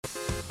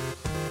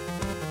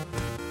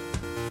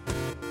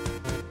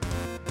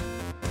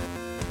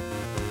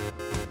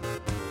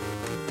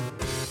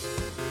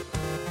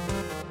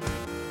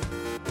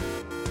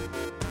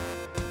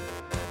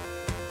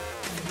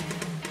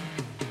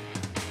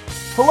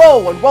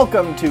Hello and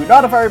welcome to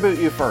Not If I Reboot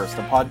You First,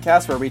 a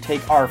podcast where we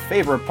take our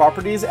favorite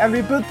properties and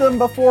reboot them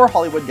before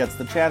Hollywood gets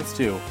the chance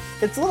to.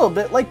 It's a little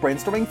bit like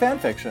brainstorming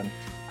fanfiction.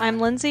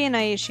 I'm Lindsay and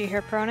I use she,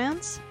 her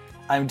pronouns.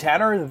 I'm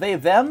Tanner, they,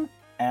 them,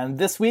 and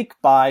this week,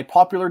 by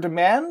popular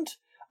demand,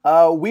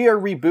 we are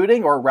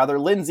rebooting, or rather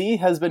Lindsay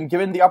has been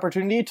given the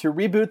opportunity to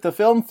reboot the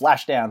film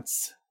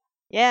Flashdance.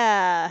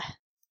 Yeah,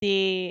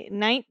 the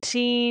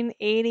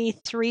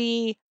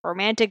 1983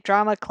 romantic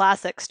drama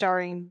classic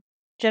starring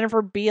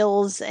Jennifer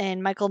Beals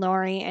and Michael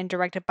Nouri and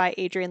directed by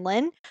Adrian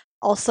Lyne.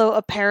 Also,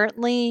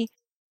 apparently,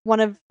 one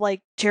of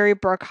Jerry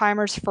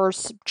Bruckheimer's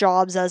first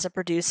jobs as a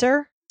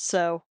producer.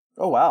 So,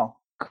 oh wow,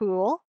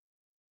 cool.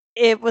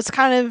 It was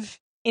kind of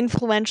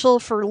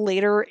influential for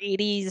later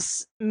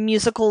 80s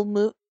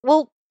musical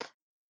well,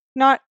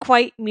 not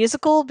quite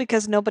musical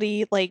because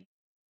nobody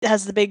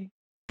has the big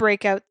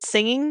breakout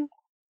singing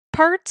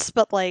parts,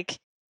 but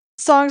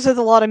songs with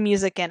a lot of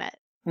music in it.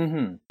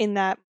 Mm-hmm. In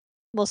that,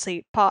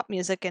 mostly pop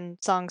music and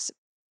songs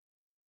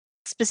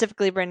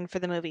specifically written for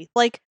the movie,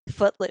 like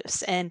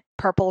Footloose and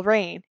Purple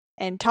Rain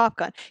and Top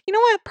Gun. You know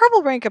what?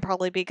 Purple Rain could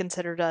probably be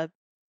considered a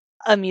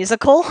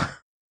musical.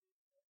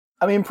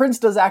 I mean, Prince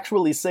does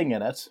actually sing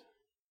in it.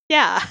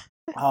 Yeah.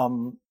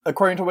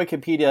 According to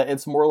Wikipedia,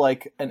 it's more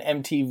like an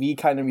MTV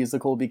kind of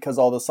musical because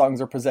all the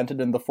songs are presented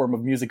in the form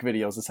of music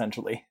videos,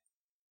 essentially.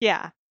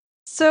 Yeah.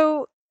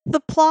 So, the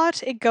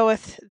plot, it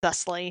goeth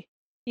thusly.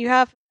 You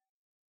have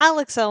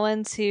Alex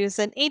Owens, who's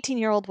an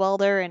 18-year-old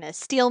welder in a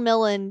steel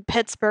mill in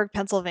Pittsburgh,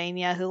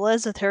 Pennsylvania, who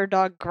lives with her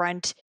dog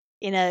Grunt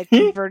in a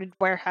converted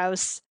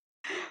warehouse.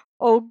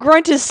 Oh,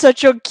 Grunt is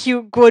such a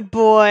cute, good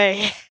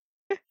boy.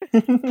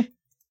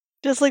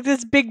 Just like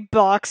this big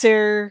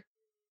boxer.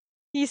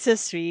 He's so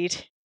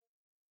sweet.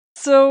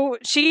 So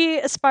she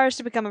aspires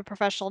to become a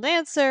professional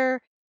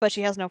dancer, but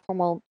she has no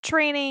formal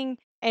training,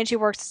 and she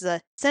works as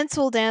a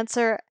sensual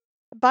dancer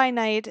by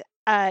night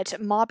at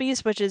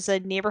Mobby's, which is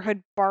a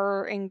neighborhood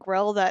bar and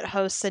grill that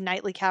hosts a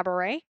nightly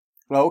cabaret.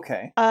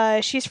 Okay.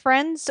 She's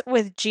friends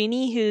with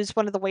Jeannie, who's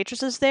one of the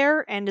waitresses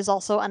there, and is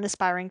also an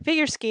aspiring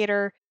figure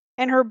skater,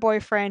 and her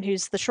boyfriend,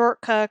 who's the short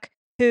cook,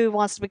 who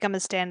wants to become a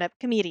stand-up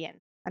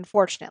comedian.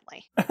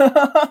 Unfortunately,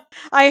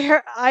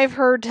 I've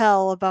heard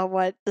tell about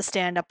what the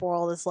stand-up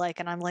world is like,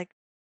 and I'm like,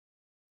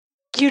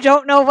 you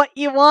don't know what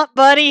you want,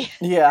 buddy.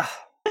 Yeah.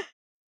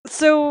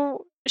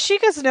 So she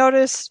gets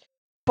noticed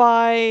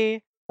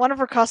by one of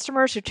her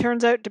customers who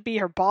turns out to be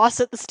her boss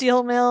at the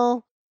steel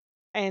mill,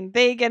 and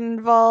they get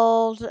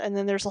involved, and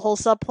then there's a whole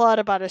subplot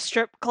about a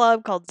strip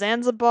club called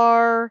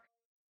Zanzibar.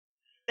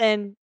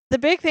 And the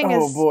big thing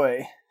is... oh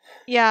boy.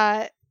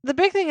 Yeah, the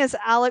big thing is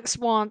Alex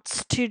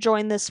wants to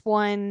join this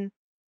one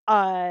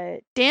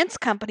dance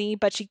company,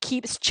 but she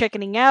keeps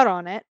chickening out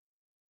on it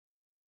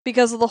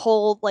because of the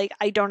whole,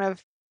 I don't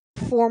have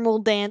formal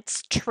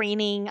dance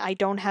training, I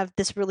don't have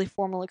this really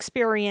formal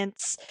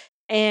experience,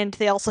 and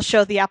they also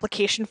show the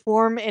application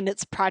form, and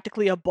it's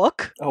practically a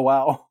book. Oh,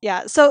 wow.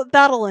 Yeah, so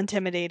that'll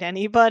intimidate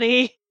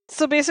anybody.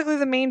 So basically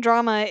the main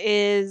drama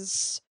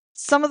is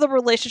some of the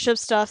relationship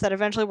stuff that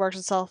eventually works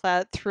itself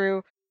out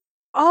through,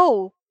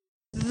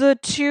 the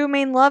two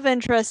main love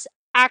interests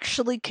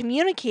actually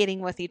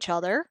communicating with each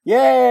other.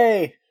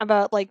 Yay!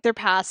 About, their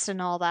past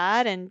and all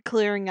that, and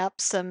clearing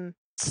up some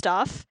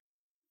stuff.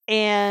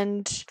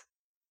 And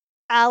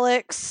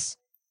Alex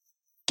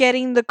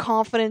getting the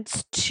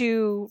confidence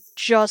to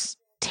just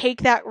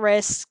take that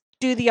risk,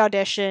 do the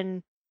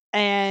audition,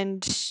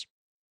 and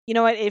you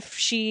know what? If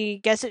she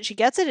gets it, she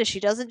gets it. If she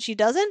doesn't, she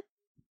doesn't.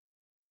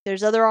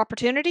 There's other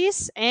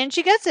opportunities, and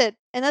she gets it.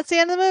 And that's the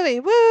end of the movie.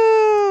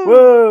 Woo!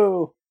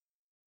 Woo!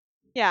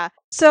 Yeah.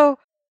 So,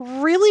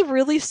 really,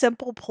 really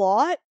simple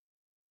plot.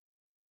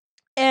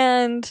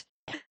 And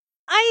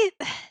I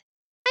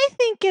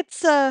think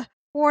it's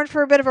warrant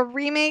for a bit of a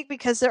remake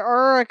because there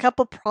are a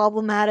couple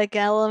problematic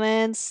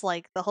elements,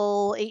 like the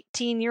whole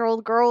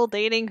 18-year-old girl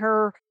dating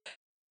her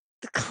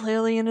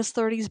clearly in his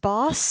 30s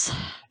boss.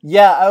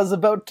 Yeah, I was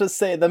about to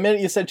say, the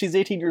minute you said she's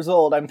 18 years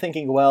old, I'm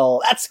thinking,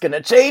 well, that's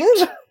gonna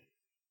change!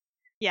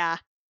 Yeah.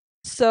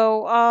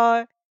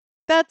 So,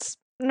 that's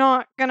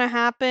not gonna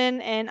happen,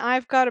 and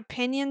I've got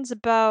opinions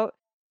about,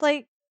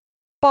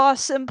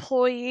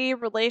 boss-employee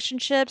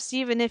relationships,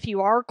 even if you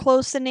are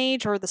close in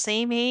age or the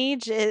same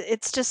age.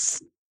 It's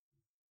just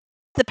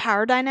the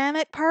power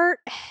dynamic part.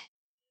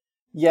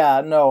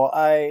 Yeah, no,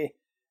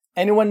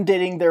 anyone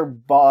dating their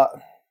boss...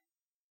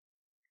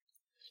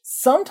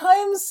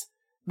 Sometimes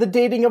the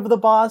dating of the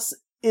boss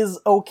is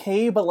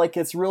okay, but,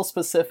 it's real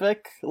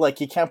specific.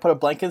 You can't put a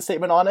blanket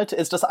statement on it.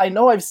 It's just, I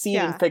know I've seen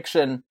in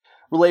fiction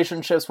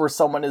relationships where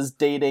someone is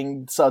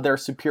dating their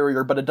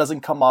superior, but it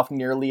doesn't come off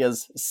nearly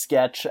as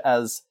sketch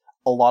as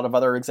a lot of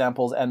other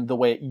examples and the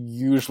way it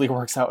usually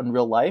works out in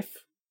real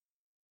life.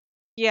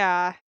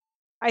 Yeah.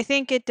 I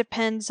think it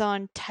depends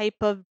on type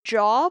of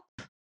job,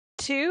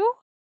 too.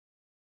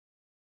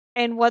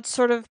 And what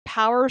sort of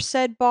power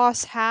said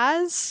boss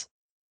has.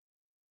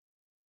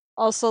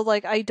 Also,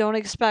 I don't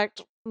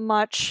expect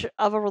much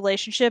of a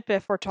relationship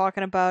if we're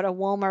talking about a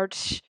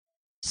Walmart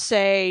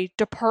say,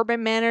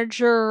 department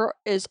manager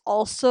is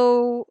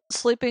also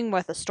sleeping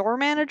with a store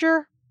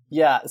manager.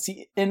 Yeah,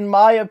 see, in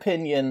my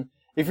opinion,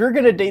 if you're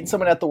gonna date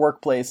someone at the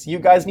workplace, you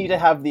guys need to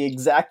have the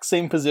exact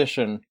same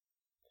position.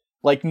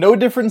 Like, no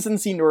difference in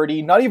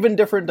seniority, not even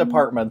different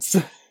departments.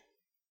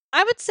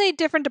 I would say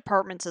different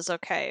departments is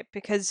okay,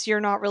 because you're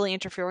not really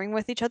interfering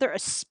with each other,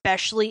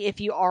 especially if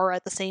you are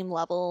at the same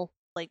level.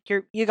 Like,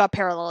 you got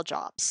parallel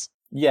jobs.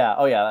 Yeah,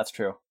 oh yeah, that's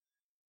true.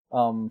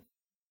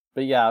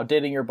 But yeah,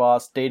 dating your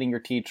boss, dating your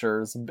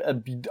teachers,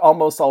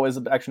 almost always,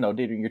 actually no,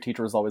 dating your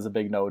teacher is always a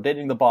big no.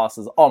 Dating the boss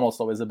is almost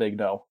always a big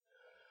no.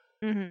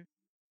 Mm-hmm.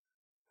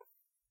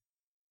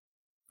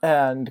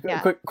 And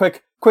yeah.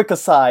 quick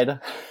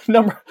aside,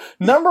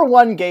 number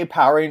one gay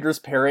Power Rangers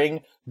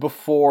pairing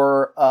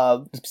before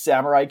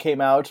Samurai came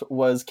out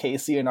was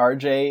Casey and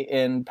RJ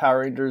in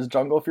Power Rangers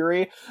Jungle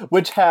Fury,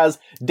 which has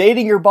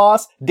dating your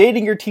boss,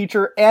 dating your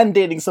teacher, and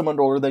dating someone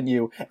older than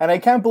you. And I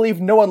can't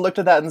believe no one looked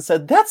at that and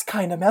said, that's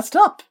kind of messed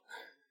up.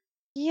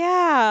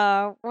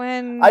 Yeah,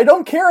 when... I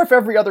don't care if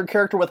every other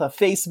character with a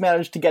face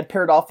managed to get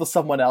paired off with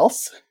someone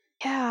else.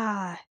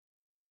 Yeah.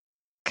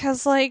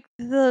 'Cause, like,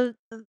 there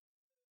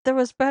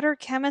was better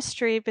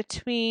chemistry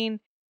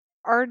between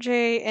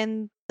RJ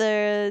and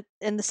the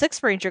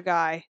Sixth Ranger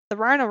guy, the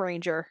Rhino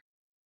Ranger.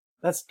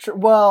 That's true.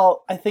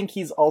 Well, I think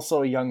he's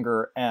also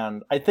younger,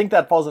 and I think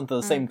that falls into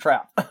the same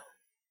trap.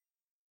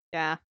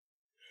 Yeah.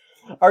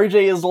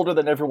 RJ is older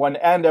than everyone,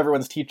 and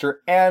everyone's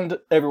teacher, and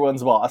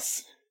everyone's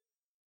boss.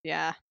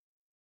 Yeah.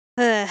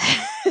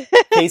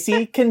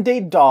 Casey can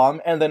date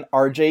Dom, and then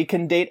RJ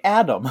can date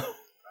Adam.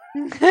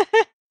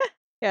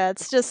 Yeah,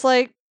 it's just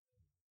like,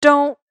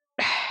 don't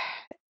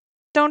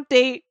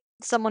date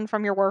someone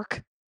from your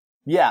work.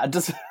 Yeah,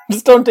 just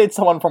don't date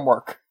someone from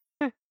work.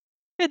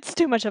 It's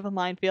too much of a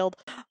minefield.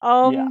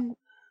 Yeah.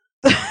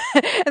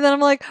 And then I'm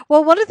like,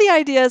 well, one of the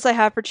ideas I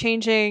have for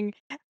changing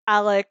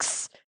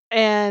Alex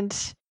and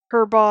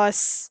her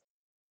boss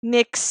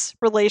Nick's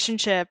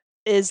relationship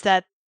is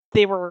that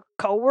they were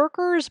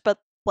co-workers, but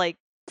like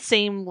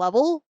same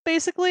level,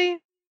 basically.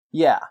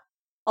 Yeah.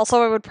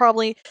 Also, I would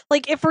probably,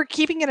 like, if we're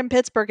keeping it in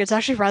Pittsburgh, it's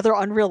actually rather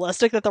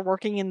unrealistic that they're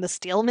working in the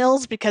steel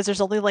mills because there's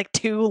only, like,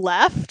 2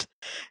 left.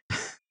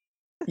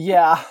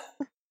 Yeah.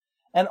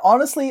 And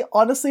honestly,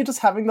 just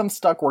having them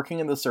stuck working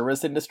in the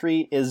service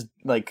industry is,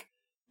 like,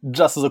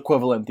 just as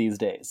equivalent these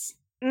days.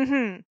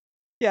 Mm-hmm.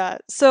 Yeah,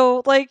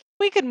 so, like,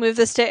 we could move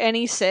this to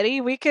any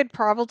city. We could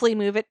probably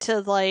move it to,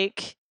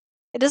 like,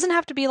 it doesn't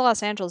have to be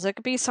Los Angeles. It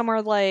could be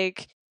somewhere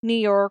like New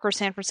York or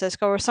San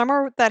Francisco or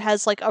somewhere that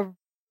has, like, a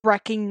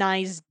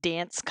recognized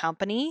dance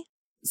company.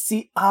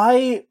 See,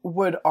 I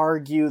would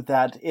argue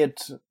that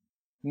it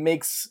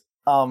makes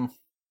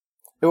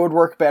it would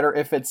work better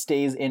if it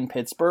stays in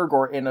Pittsburgh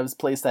or in a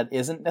place that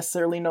isn't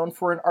necessarily known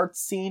for an art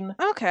scene.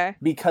 Okay.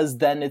 Because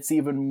then it's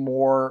even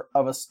more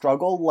of a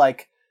struggle.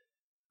 Like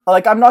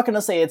I'm not going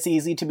to say it's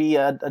easy to be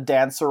a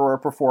dancer or a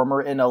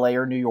performer in LA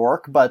or New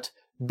York, but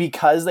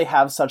because they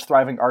have such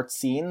thriving art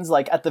scenes,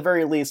 like at the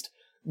very least,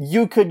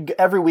 you could,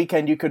 every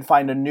weekend you could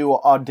find a new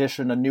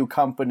audition, a new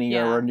company,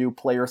 or a new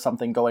play or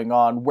something going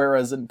on.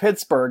 Whereas in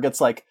Pittsburgh,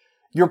 it's like,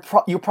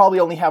 you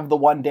probably only have the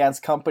one dance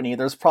company.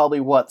 There's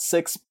probably,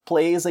 6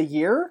 plays a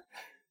year?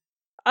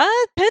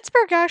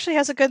 Pittsburgh actually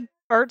has a good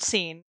art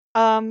scene.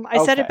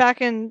 I said it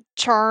back in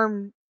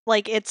Charm,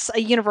 like, it's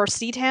a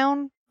university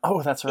town.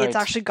 Oh, that's right. It's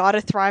actually got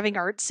a thriving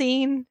art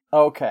scene.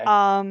 Okay.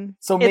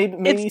 So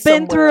maybe it's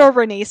been through a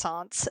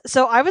renaissance.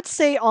 So I would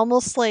say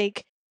almost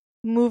like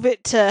move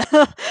it to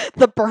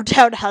the burnt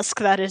out husk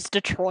that is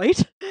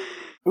Detroit.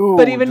 Ooh,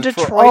 but even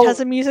Detroit has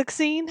a music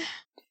scene.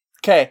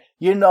 Okay,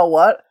 you know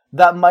what?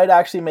 That might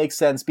actually make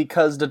sense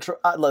because Detroit.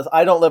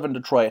 I don't live in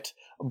Detroit,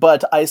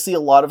 but I see a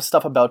lot of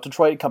stuff about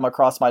Detroit come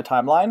across my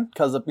timeline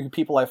because of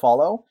people I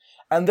follow,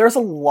 and there's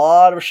a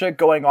lot of shit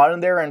going on in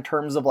there in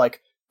terms of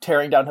like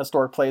tearing down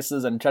historic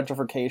places and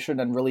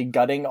gentrification and really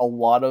gutting a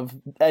lot of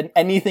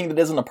anything that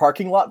isn't a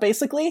parking lot,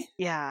 basically.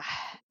 Yeah.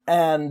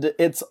 And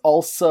it's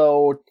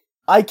also,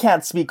 I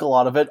can't speak a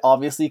lot of it,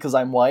 obviously, because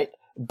I'm white,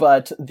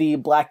 but the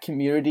black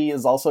community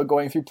is also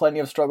going through plenty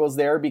of struggles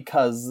there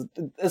because,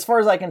 as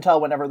far as I can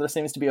tell, whenever there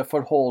seems to be a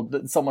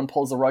foothold, someone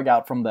pulls the rug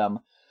out from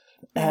them.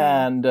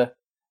 And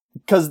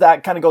because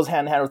that kind of goes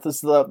hand in hand with this,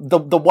 the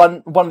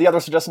one of the other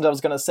suggestions I was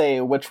going to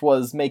say, which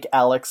was make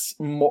Alex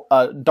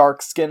a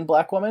dark-skinned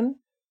black woman.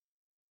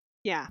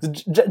 Yeah.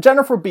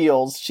 Jennifer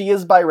Beals, she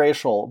is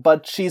biracial,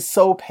 but she's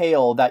so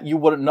pale that you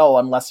wouldn't know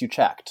unless you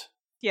checked.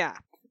 Yeah.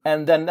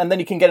 And then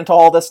you can get into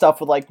all this stuff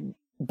with like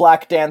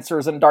black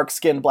dancers and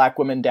dark-skinned black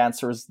women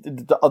dancers.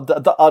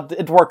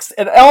 It works.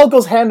 It all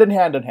goes hand in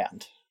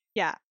hand.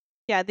 Yeah.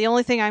 Yeah, the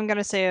only thing I'm going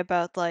to say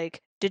about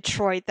like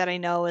Detroit that I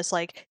know is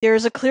like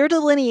there's a clear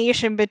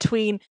delineation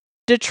between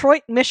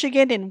Detroit,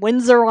 Michigan and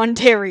Windsor,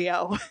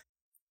 Ontario.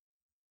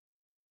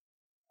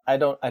 I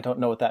don't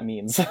know what that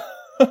means.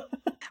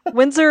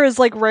 Windsor is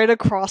like right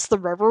across the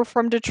river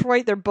from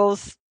Detroit. They're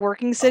both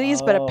working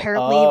cities, but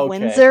apparently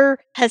Windsor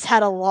has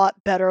had a lot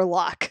better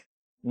luck.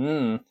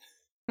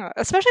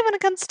 Especially when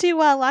it comes to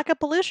lack of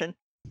pollution.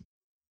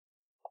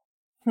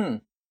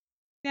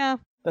 Yeah.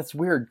 That's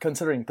weird,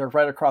 considering they're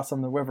right across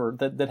from the river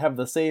that have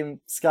the same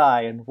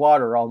sky and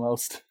water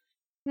almost.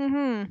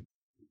 Mm-hmm.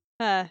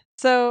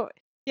 So,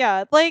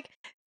 yeah, like,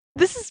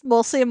 this is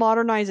mostly a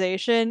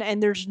modernization,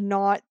 and there's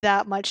not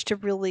that much to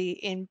really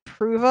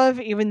improve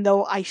of, even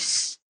though I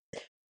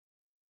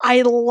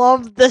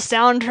love the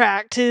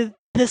soundtrack to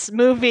this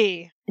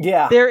movie.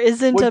 Yeah. There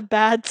isn't a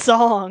bad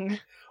song.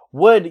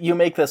 Would you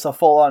make this a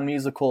full-on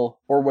musical,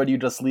 or would you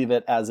just leave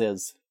it as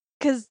is?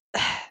 Because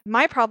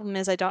my problem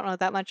is I don't know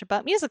that much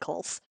about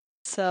musicals.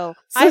 So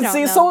I don't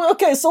know. So the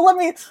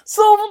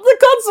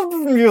concept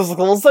of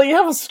musicals, so you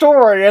have a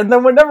story, and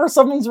then whenever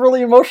someone's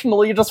really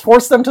emotional, you just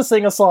force them to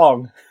sing a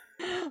song.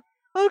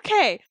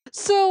 Okay,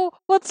 so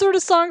what sort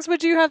of songs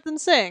would you have them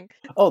sing?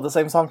 Oh, the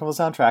same song from the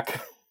soundtrack.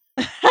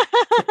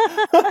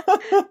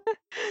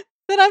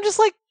 Then I'm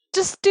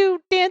just do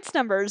dance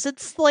numbers.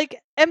 It's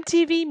like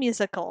MTV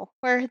musical,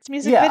 where it's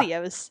music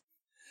videos.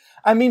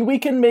 I mean, we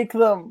can make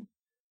them...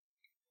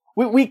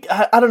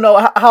 I don't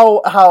know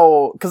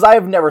how, because I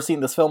have never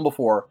seen this film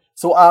before,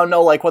 so I don't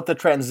know, like, what the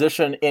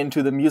transition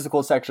into the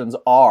musical sections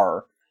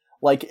are.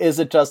 Like, is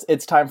it just,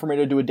 it's time for me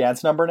to do a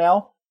dance number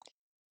now?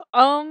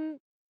 There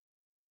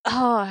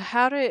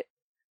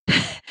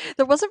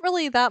wasn't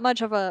really that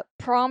much of a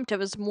prompt. It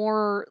was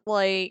more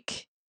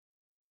like,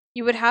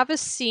 you would have a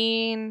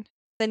scene,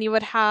 then you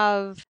would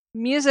have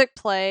music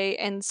play,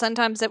 and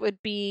sometimes it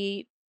would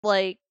be,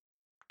 like,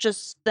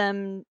 just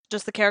the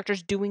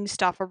characters doing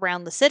stuff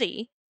around the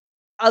city.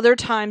 Other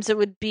times it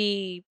would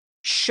be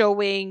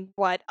showing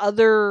what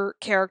other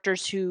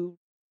characters who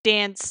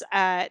dance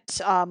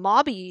at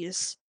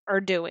mobbies are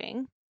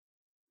doing.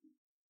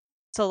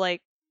 So,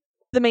 like,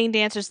 the main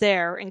dancers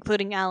there,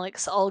 including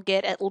Alex, all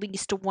get at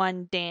least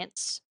one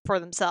dance for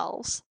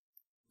themselves.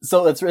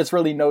 So it's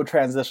really no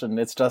transition.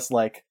 It's just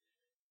like,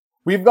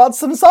 we've got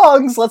some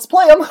songs, let's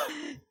play them!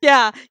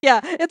 Yeah.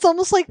 It's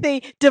almost like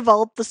they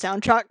developed the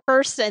soundtrack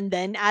first and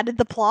then added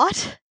the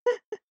plot.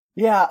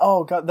 Yeah,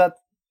 oh god, that...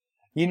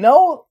 You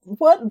know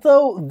what,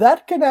 though?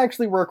 That can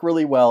actually work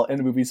really well in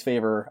a movie's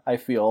favor, I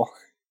feel.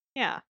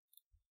 Yeah.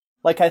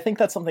 Like, I think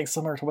that's something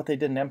similar to what they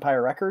did in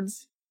Empire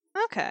Records.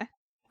 Okay.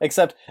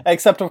 Except,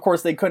 of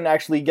course, they couldn't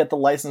actually get the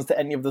license to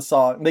any of the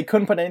songs. They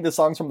couldn't put any of the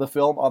songs from the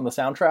film on the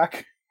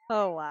soundtrack.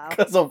 Oh, wow.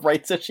 Because of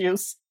rights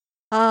issues.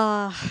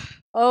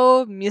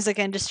 Oh, music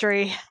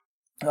industry.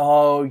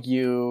 Oh,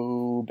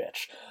 you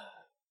bitch.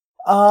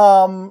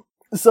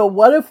 So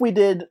what if we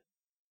did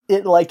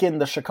it like in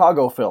the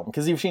Chicago film?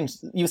 Because you've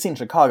seen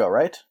Chicago,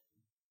 right?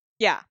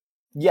 Yeah.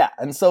 Yeah,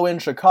 and so in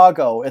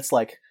Chicago, it's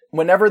like,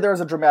 whenever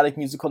there's a dramatic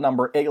musical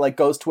number, it like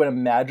goes to an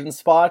imagined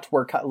spot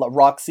where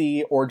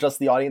Roxy or just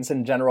the audience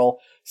in general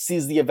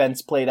sees the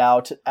events played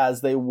out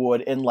as they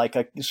would in like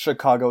a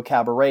Chicago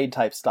cabaret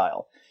type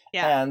style.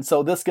 Yeah. And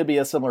so this could be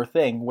a similar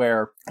thing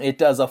where it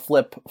does a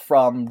flip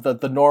from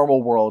the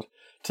normal world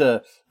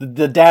to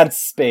the dance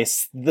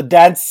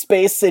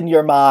space in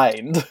your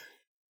mind.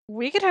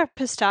 We could have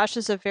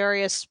pistaches of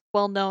various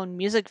well-known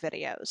music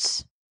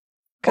videos.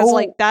 Because,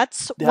 like,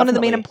 that's definitely one of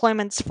the main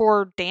employments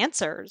for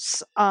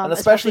dancers, and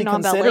especially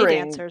non-ballet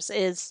dancers,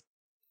 is...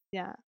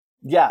 Yeah.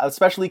 Yeah,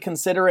 especially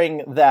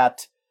considering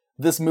that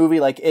this movie,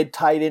 like, it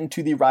tied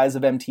into the rise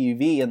of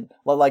MTV, and,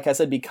 like I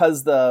said,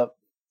 because the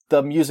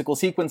musical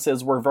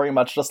sequences were very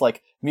much just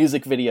like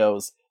music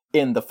videos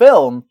in the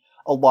film,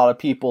 a lot of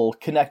people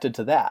connected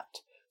to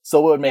that. So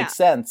it would make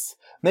sense.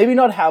 Maybe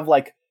not have,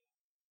 like,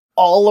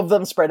 all of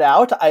them spread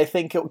out. I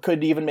think it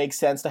could even make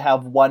sense to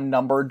have one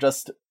number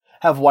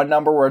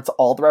where it's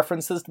all the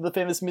references to the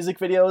famous music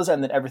videos,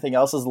 and then everything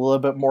else is a little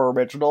bit more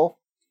original.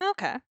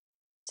 Okay.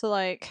 So,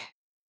 like,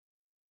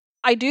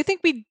 I do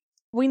think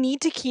we need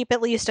to keep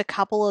at least a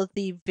couple of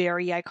the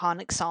very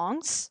iconic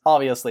songs.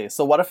 Obviously.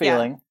 So What a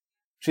Feeling. Yeah.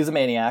 She's a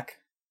Maniac.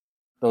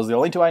 Those are the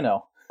only two I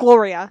know.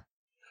 Gloria.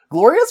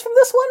 Gloria's from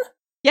this one?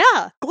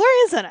 Yeah,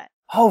 Gloria's in it.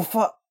 Oh,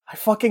 I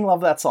fucking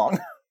love that song.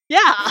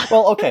 Yeah.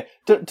 Well, okay.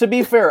 To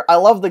be fair, I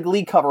love the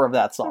Glee cover of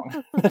that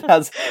song. It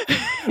has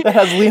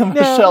Liam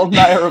Michelle,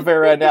 Naya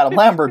Rivera, and Adam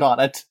Lambert on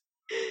it.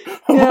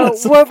 Yeah,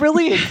 what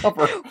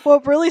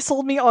really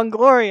sold me on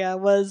Gloria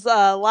was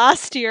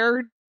last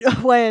year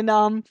when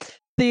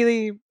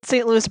the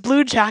St. Louis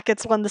Blue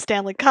Jackets won the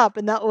Stanley Cup,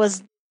 and that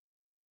was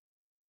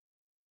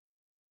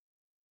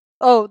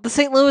the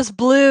St. Louis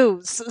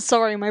Blues.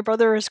 Sorry, my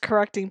brother is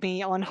correcting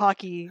me on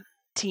hockey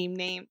team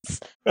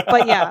names.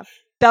 But yeah,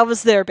 that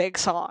was their big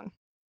song.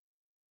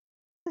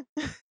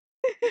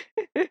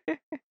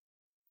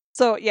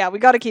 So yeah, we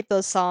got to keep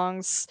those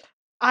songs.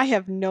 I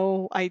have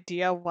no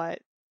idea what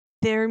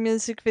their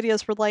music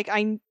videos were like.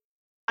 I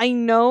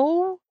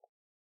know,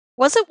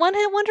 was it One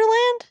Hit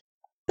Wonderland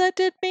that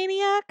did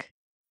Maniac?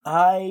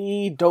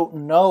 I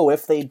don't know.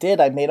 If they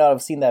did, I may not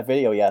have seen that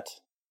video yet.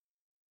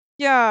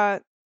 Yeah.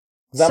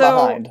 I'm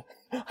behind.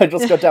 I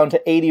just got down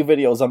to 80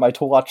 videos on my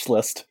to-watch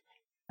list.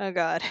 Oh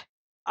god.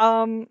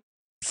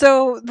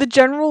 So the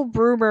general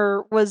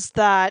rumor was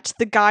that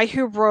the guy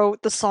who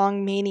wrote the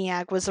song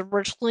Maniac was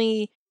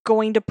originally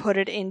going to put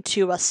it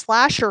into a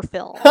slasher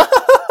film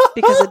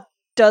because it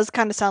does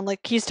kind of sound like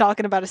he's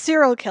talking about a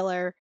serial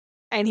killer,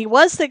 And he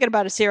was thinking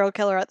about a serial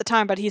killer at the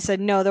time, but he said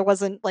no, there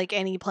wasn't like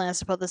any plans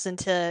to put this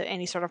into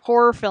any sort of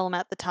horror film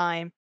at the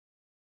time.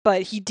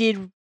 But he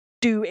did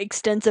do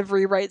extensive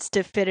rewrites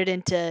to fit it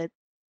into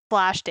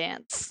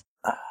Flashdance.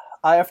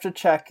 I have to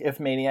check if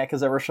Maniac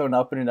has ever shown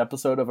up in an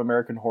episode of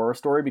American Horror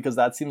Story, because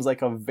that seems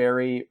like a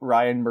very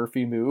Ryan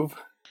Murphy move.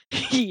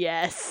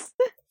 Yes.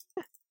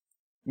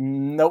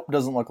 Nope,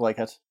 doesn't look like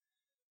it.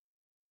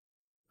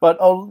 But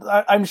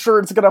I'm sure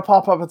it's going to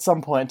pop up at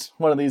some point,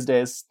 one of these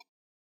days.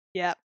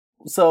 Yep.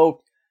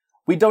 So,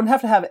 we don't have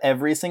to have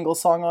every single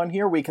song on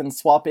here. We can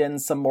swap in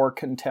some more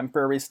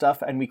contemporary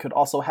stuff, and we could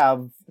also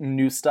have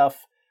new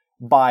stuff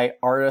by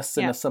artists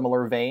in a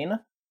similar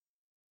vein.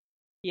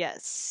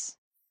 Yes.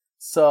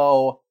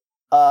 So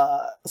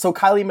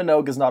Kylie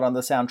Minogue is not on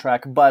the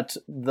soundtrack, but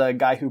the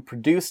guy who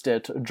produced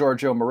it,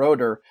 Giorgio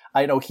Moroder,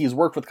 I know he's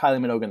worked with Kylie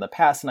Minogue in the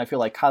past, and I feel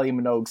like Kylie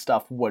Minogue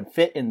stuff would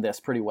fit in this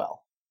pretty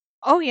well.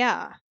 Oh,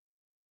 yeah.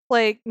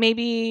 Like,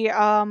 maybe,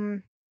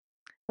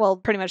 well,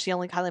 pretty much the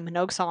only Kylie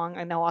Minogue song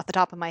I know off the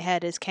top of my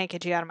head is Can't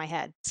Get You Out of My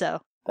Head,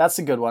 so... That's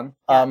a good one.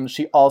 Yeah.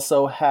 She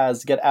also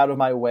has Get Out of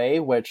My Way,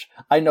 which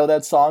I know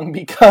that song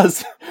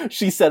because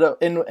she said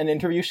in an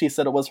interview, she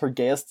said it was her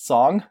gayest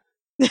song.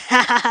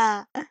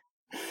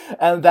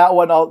 And that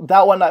one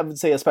I would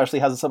say especially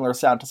has a similar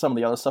sound to some of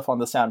the other stuff on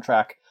the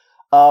soundtrack.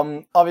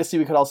 Obviously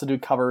we could also do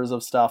covers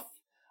of stuff.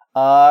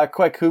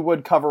 Quick, who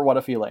would cover What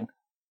a Feeling?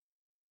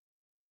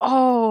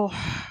 Oh.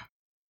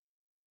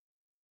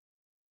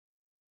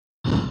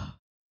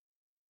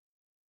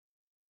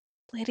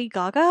 Lady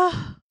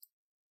Gaga?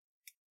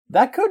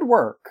 That could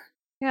work.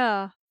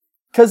 Yeah.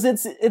 Cause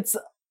it's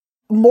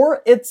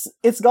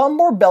got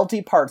more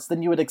belty parts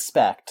than you would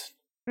expect.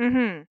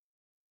 Mm-hmm.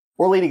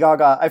 Or Lady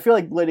Gaga. I feel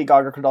like Lady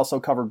Gaga could also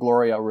cover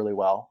Gloria really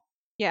well.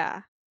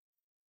 Yeah.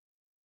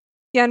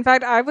 Yeah, in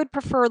fact, I would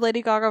prefer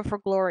Lady Gaga for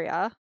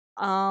Gloria.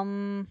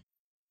 Oh,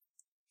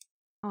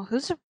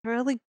 who's a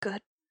really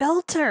good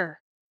belter?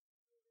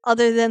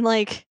 Other than,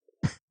 like,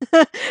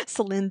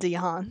 Celine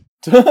Dion.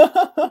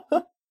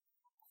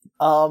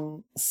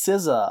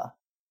 SZA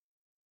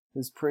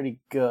is pretty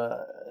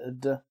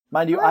good.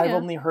 Mind you, I've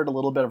only heard a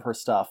little bit of her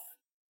stuff.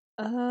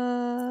 But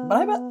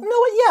I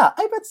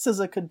bet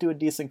SZA could do a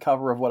decent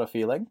cover of What a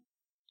Feeling.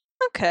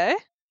 Okay.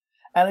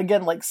 And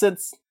again, like,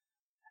 since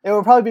it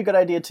would probably be a good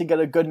idea to get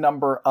a good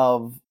number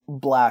of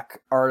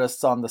black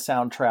artists on the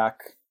soundtrack.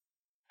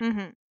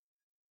 Mm-hmm.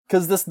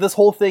 Because this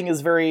whole thing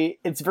is very,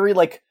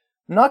 like,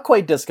 not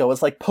quite disco,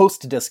 it's like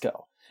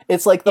post-disco.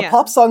 It's like the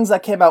pop songs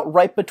that came out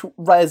right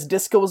as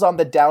disco was on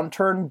the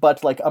downturn,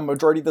 but like a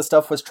majority of the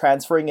stuff was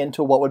transferring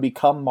into what would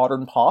become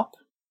modern pop.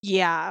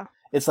 Yeah.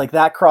 It's like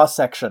that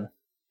cross-section.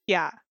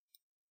 Yeah.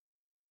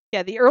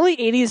 Yeah, the early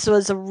 80s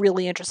was a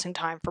really interesting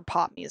time for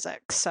pop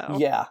music, so...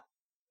 Yeah.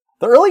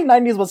 The early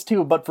 90s was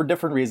too, but for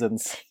different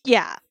reasons.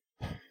 Yeah.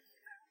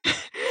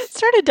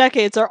 Started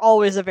decades are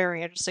always a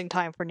very interesting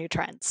time for new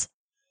trends.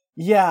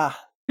 Yeah.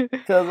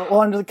 Because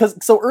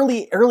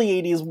early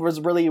 80s was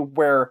really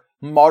where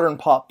modern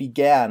pop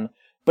began,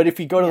 but if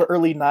you go to the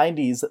early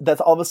 90s,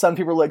 that's all of a sudden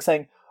people are like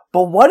saying,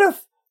 but what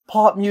if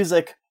pop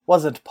music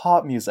wasn't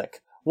pop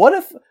music? What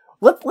if...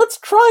 Let's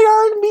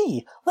try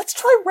R&B. Let's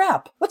try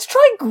rap. Let's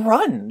try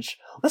grunge.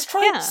 Let's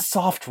try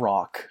soft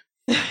rock.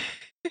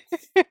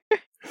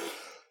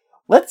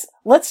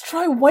 Let's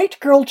try white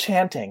girl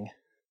chanting.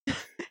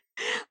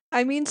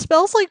 I mean,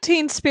 Smells Like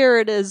Teen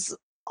Spirit is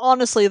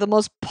honestly the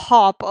most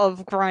pop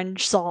of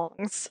grunge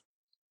songs.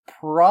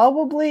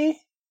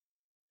 Probably.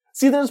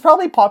 See, there's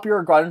probably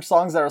popular grunge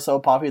songs that are so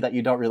poppy that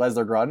you don't realize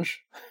they're grunge.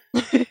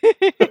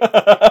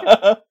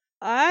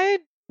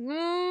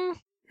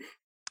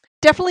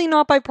 Definitely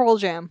not by Pearl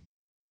Jam.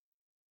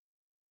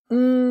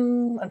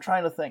 I'm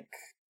trying to think.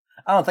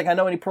 I don't think I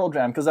know any Pearl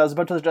Jam, because I was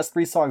about to suggest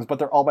 3 songs, but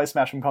they're all by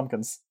Smashing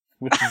Pumpkins,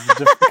 which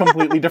is a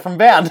completely different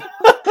band.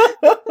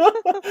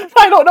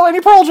 I don't know any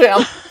Pearl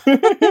Jam!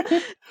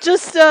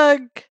 Just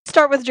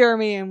start with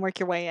Jeremy and work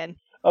your way in.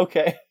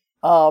 Okay.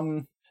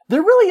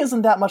 There really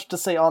isn't that much to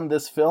say on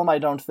this film, I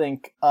don't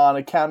think, on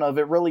account of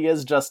it really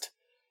is just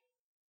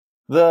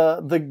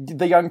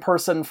the young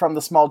person from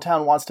the small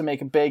town wants to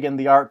make it big in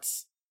the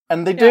arts.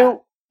 And they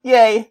do.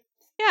 Yay.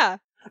 Yeah.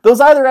 Those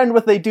either end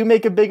with they do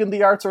make it big in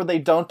the arts or they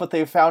don't, but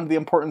they've found the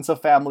importance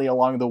of family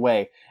along the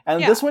way.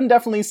 And this one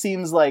definitely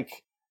seems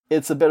like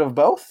it's a bit of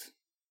both.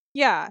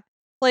 Yeah.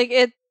 Like,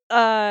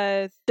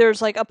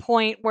 there's like a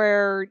point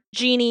where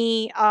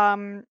Jeannie,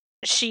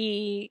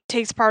 she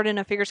takes part in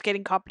a figure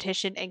skating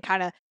competition and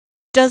kind of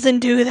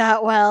doesn't do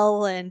that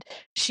well, and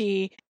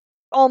she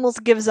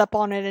almost gives up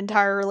on it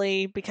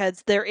entirely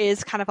because there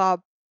is kind of a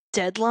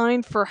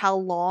deadline for how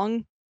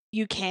long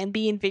you can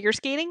be in figure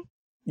skating.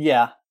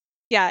 Yeah.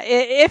 Yeah,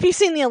 if you've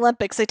seen the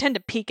Olympics, they tend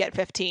to peak at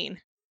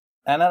 15.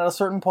 And at a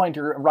certain point,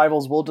 your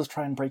rivals will just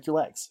try and break your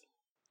legs.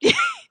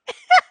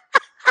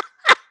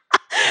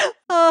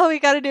 Oh, we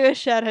gotta do a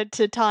shout out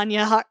to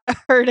Tanya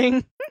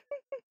Harding.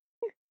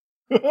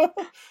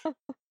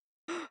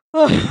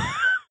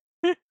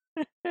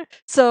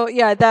 So,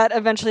 yeah, that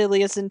eventually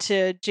leads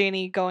into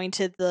Janie going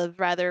to the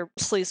rather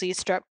sleazy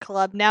strip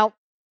club. Now,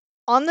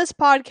 on this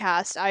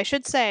podcast, I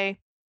should say,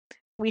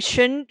 we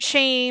shouldn't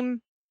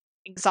shame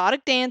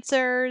exotic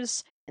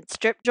dancers and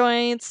strip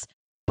joints,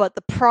 but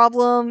the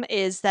problem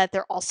is that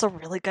they're also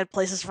really good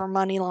places for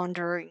money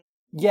laundering.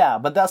 Yeah,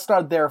 but that's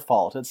not their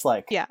fault. It's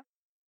like... Yeah.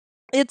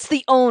 It's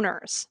the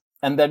owners.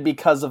 And then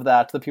because of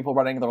that, the people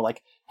running, they're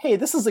like, hey,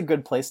 this is a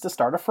good place to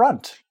start a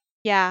front.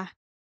 Yeah.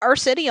 Our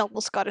city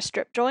almost got a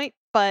strip joint,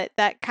 but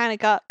that kind of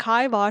got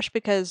kiboshed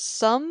because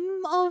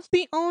some of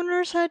the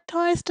owners had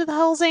ties to the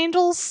Hells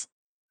Angels.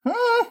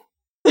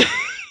 Yeah.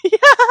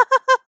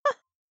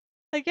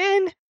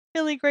 Again,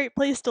 really great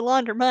place to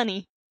launder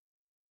money.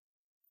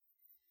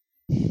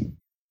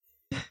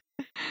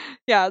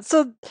 Yeah,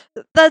 so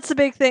that's the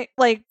big thing.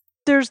 Like,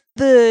 there's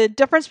the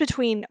difference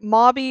between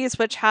Mobbies,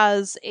 which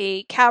has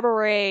a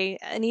cabaret,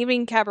 an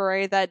evening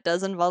cabaret that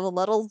does involve a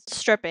little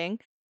stripping,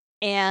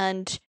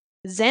 and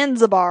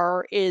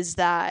Zanzibar is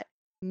that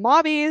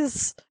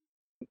Mobbies,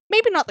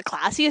 maybe not the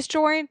classiest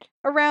joint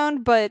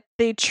around, but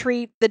they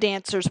treat the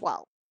dancers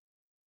well.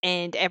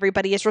 And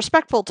everybody is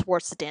respectful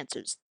towards the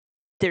dancers.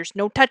 There's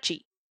no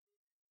touchy.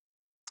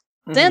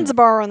 Mm-hmm.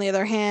 Zanzibar, on the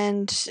other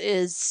hand,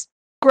 is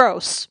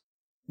gross.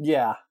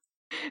 Yeah.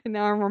 And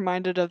now I'm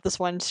reminded of this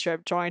one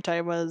strip joint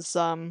I was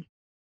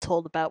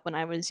told about when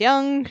I was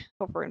young,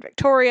 over in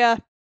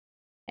Victoria,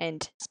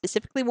 and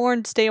specifically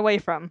warned to stay away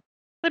from.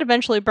 It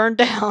eventually burned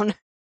down,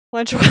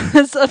 which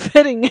was a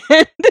fitting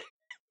end.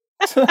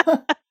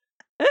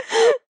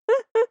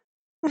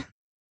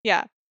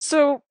 Yeah.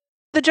 So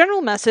the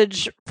general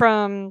message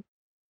from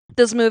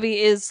this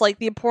movie is like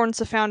the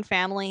importance of found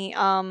family.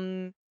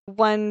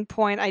 One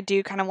point I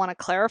do kind of want to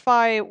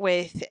clarify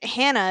with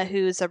Hannah,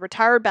 who's a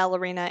retired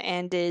ballerina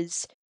and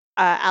is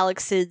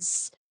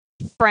Alex's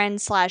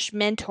friend /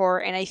 mentor,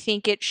 and I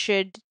think it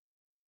should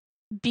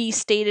be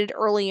stated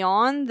early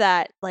on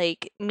that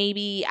like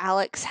maybe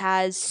Alex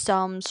has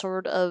some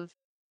sort of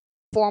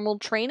formal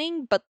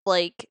training, but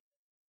like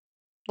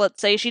let's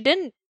say she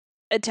didn't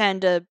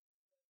attend a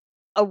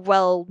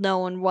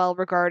well-known,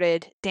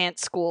 well-regarded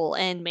dance school,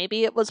 and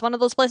maybe it was one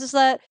of those places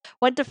that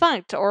went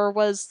defunct or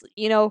was,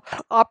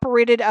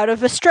 operated out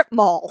of a strip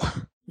mall.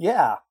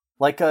 Yeah,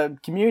 like a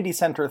community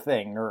center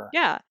thing, or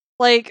yeah,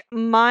 like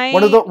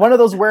one of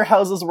those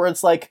warehouses where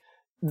it's like,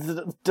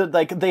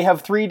 like they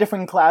have 3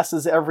 different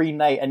classes every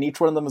night, and each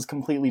one of them is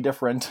completely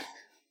different.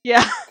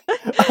 Yeah,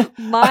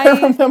 I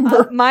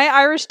remember my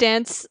Irish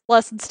dance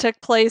lessons took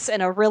place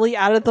in a really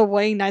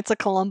out-of-the-way Knights of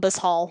Columbus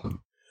hall.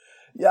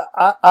 Yeah,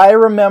 I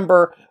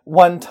remember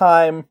one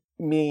time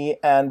me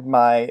and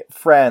my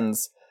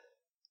friends,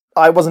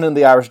 I wasn't in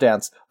the Irish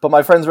dance, but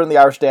my friends were in the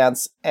Irish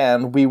dance,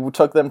 and we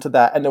took them to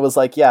that, and it was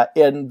like, yeah,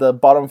 in the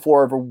bottom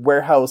floor of a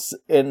warehouse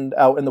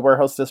out in the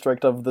warehouse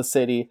district of the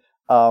city,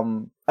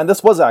 and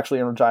this was actually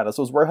in Regina,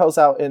 so it was warehouse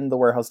out in the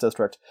warehouse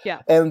district.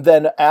 Yeah. And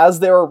then as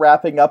they were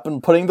wrapping up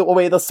and putting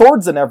away the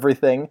swords and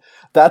everything,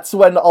 that's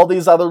when all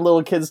these other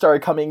little kids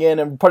started coming in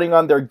and putting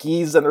on their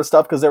gis and their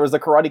stuff, because there was a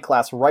karate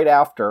class right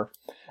after.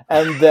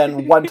 And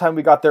then one time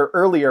we got there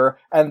earlier,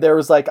 and there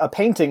was like a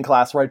painting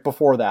class right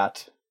before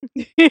that.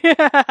 Yeah,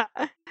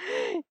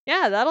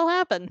 that'll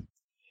happen.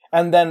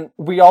 And then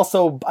we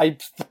also, I'm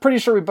pretty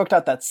sure we booked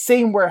out that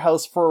same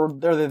warehouse for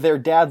their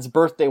dad's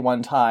birthday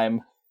one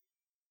time.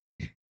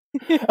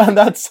 And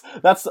that's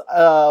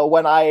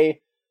when I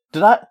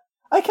can't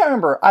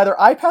remember. Either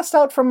I passed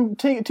out from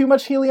too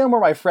much helium or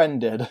my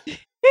friend did.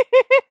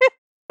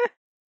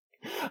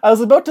 I was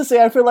about to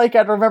say I feel like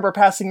I'd remember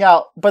passing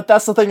out, but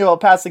that's the thing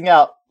about passing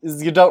out,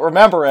 is you don't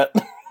remember it.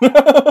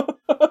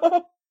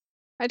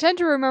 I tend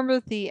to remember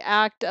the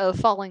act of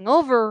falling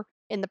over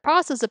in the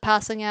process of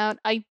passing out.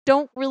 I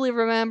don't really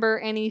remember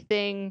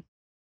anything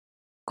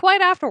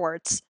quite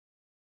afterwards.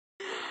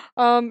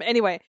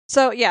 Anyway,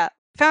 so yeah,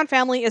 found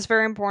family is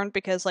very important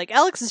because like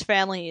Alex's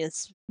family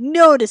is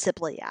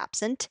noticeably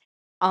absent.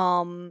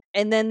 And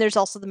then there's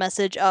also the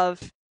message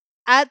of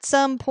at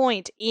some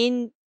point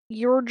in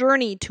your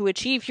journey to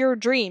achieve your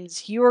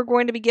dreams, you are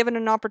going to be given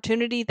an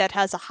opportunity that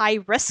has a high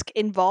risk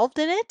involved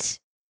in it.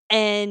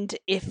 And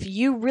if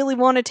you really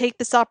want to take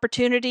this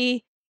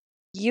opportunity,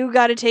 you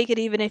got to take it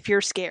even if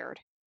you're scared.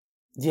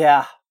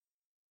 Yeah.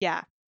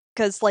 Yeah.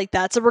 Because, like,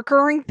 that's a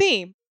recurring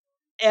theme.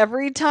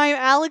 Every time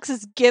Alex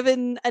is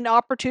given an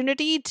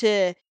opportunity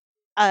to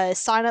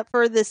sign up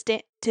for this,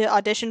 to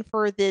audition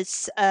for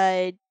this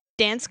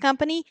dance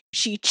company,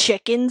 she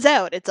chickens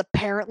out. It's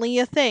apparently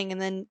a thing.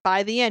 And then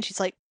by the end,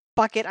 she's like,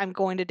 fuck it, I'm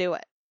going to do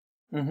it.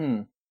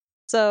 Mm-hmm.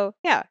 So,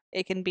 yeah,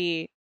 it can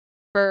be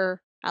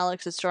for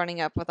Alex is joining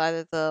up with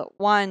either the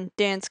one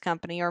dance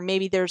company, or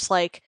maybe there's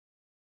like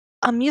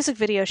a music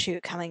video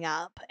shoot coming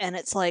up, and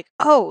it's like,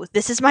 oh,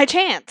 this is my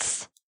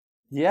chance.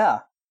 Yeah.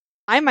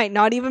 I might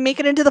not even make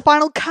it into the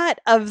final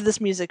cut of this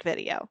music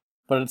video.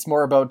 But it's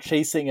more about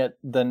chasing it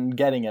than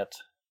getting it.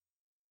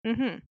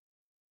 Mm-hmm.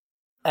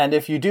 And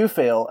if you do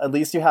fail, at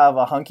least you have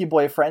a hunky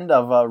boyfriend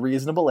of a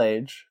reasonable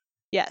age.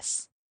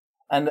 Yes.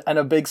 And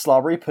a big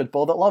slobbery pit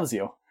bull that loves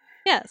you.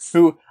 Yes.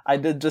 Who, I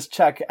did just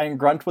check, and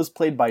Grunt was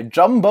played by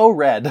Jumbo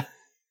Red.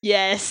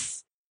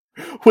 Yes.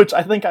 Which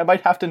I think I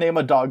might have to name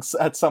a dog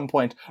at some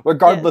point,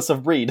 regardless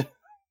of breed.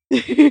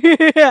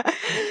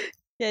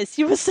 Yes,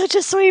 he was such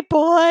a sweet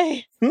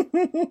boy.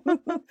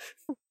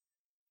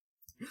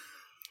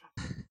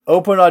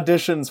 Open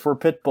auditions for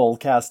Pitbull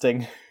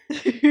casting.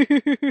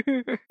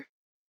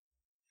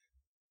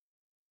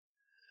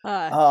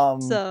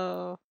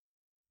 So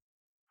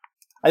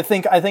I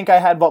think I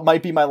had what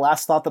might be my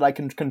last thought that I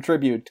can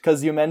contribute,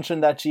 because you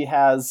mentioned that she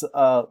has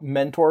a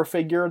mentor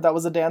figure that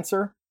was a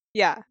dancer.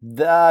 Yeah.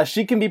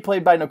 She can be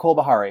played by Nicole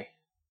Beharie.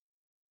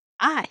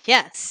 Ah,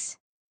 yes.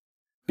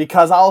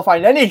 Because I'll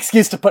find any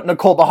excuse to put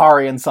Nicole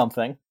Beharie in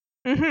something.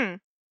 Mm-hmm.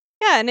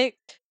 Yeah, and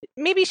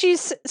maybe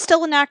she's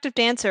still an active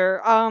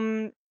dancer.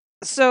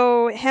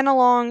 So Hannah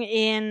Long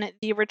in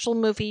the original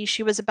movie,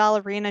 she was a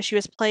ballerina. She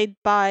was played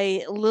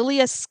by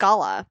Lilia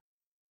Scala,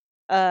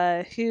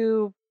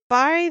 who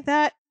by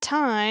that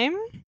time,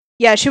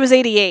 yeah, she was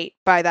 88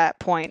 by that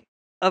point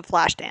of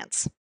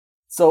Flashdance.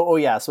 So,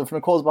 so if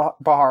Nicole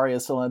Beharie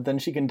is still in it, then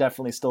she can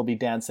definitely still be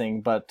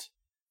dancing, but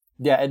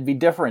yeah, it'd be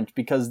different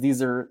because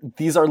these are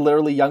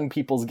literally young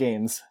people's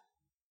games.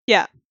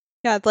 Yeah.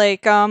 Yeah,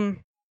 like,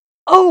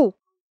 oh!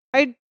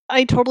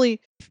 I totally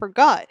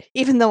forgot,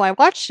 even though I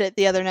watched it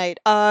the other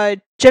night.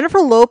 Jennifer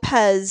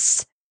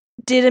Lopez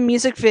did a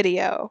music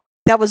video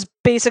that was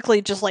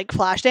basically just like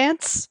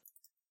Flashdance.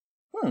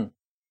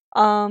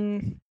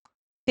 I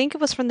think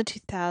it was from the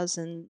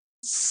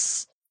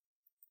 2000s.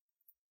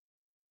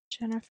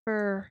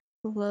 Jennifer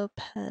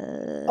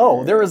Lopez.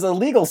 Oh, there was a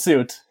legal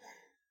suit.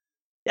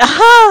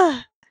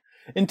 Aha!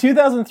 In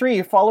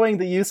 2003, following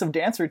the use of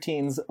dance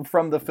routines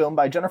from the film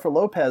by Jennifer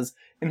Lopez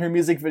in her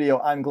music video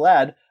I'm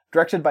Glad,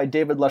 directed by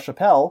David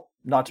LaChapelle,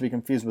 not to be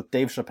confused with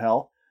Dave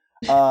Chappelle,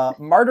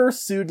 Martyr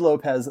sued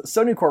Lopez,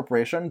 Sony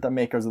Corporation, the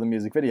makers of the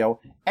music video,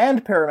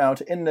 and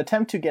Paramount in an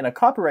attempt to gain a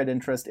copyright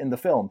interest in the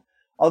film.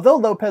 Although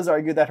Lopez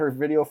argued that her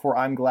video for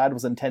I'm Glad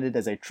was intended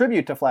as a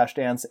tribute to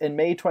Flashdance, in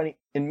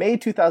May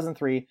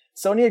 2003,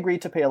 Sony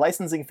agreed to pay a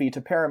licensing fee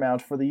to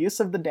Paramount for the use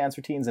of the dance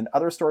routines and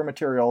other story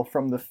material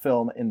from the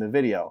film in the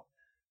video.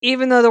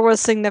 Even though there was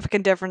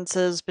significant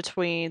differences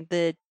between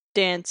the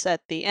dance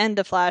at the end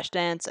of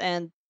Flashdance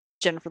and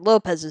Jennifer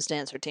Lopez's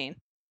dance routine.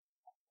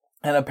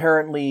 And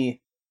apparently,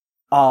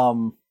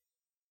 Martyr.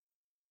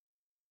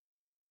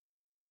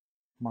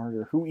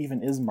 Who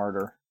even is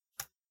Martyr?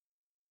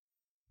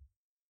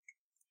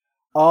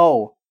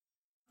 Oh.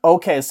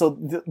 Okay,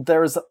 so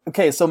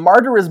so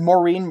Martyr is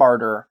Maureen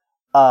Martyr,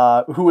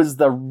 who is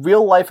the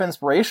real-life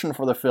inspiration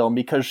for the film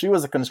because she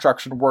was a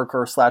construction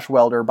worker /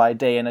 welder by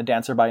day and a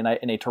dancer by night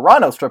in a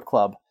Toronto strip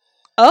club.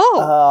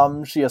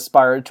 Oh! She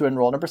aspired to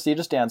enroll in a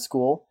prestigious dance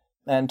school,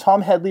 and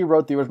Tom Headley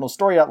wrote the original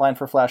story outline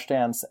for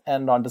Flashdance,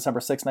 and on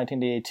December 6,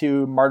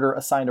 1982, Martyr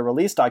assigned a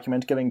release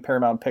document giving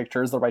Paramount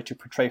Pictures the right to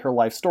portray her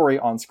life story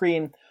on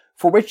screen,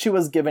 for which she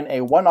was given a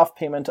one-off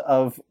payment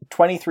of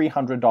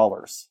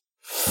 $2,300.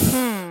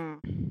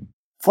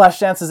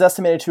 Flashdance is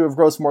estimated to have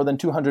grossed more than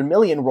 $200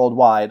 million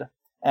worldwide,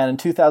 and in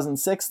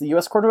 2006, the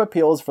U.S. Court of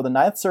Appeals for the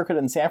Ninth Circuit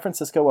in San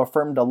Francisco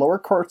affirmed a lower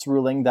court's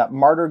ruling that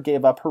Martyr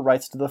gave up her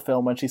rights to the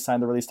film when she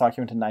signed the release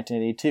document in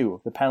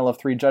 1982. The panel of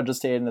 3 judges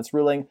stated in its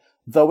ruling,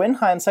 though in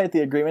hindsight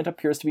the agreement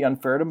appears to be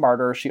unfair to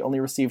Martyr, she only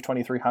received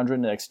 $2,300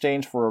 in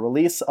exchange for a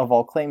release of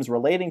all claims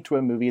relating to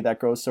a movie that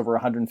grossed over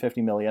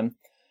 $150 million.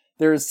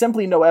 There is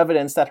simply no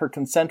evidence that her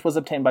consent was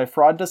obtained by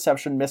fraud,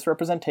 deception,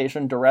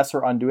 misrepresentation, duress,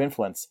 or undue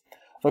influence.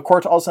 The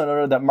court also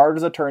noted that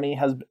Martyr's attorney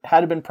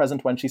had been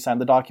present when she signed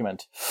the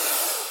document.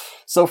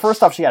 So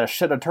first off, she had a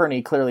shit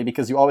attorney, clearly,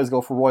 because you always go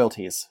for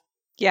royalties.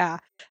 Yeah.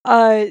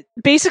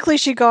 Basically,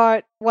 she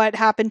got what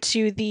happened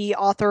to the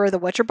author of the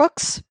Witcher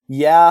books.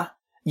 Yeah.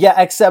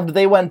 Yeah, except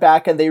they went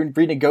back and they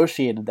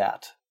renegotiated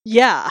that.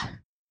 Yeah.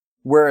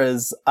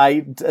 Whereas,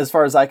 as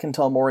far as I can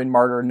tell, Maureen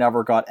Martyr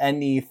never got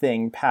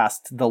anything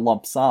past the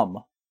lump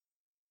sum.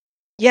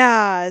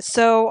 Yeah,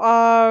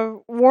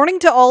 so, warning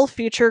to all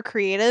future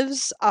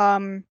creatives,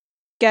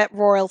 get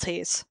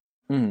royalties.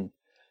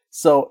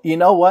 So, you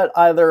know what,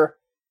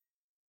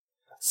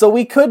 so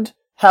we could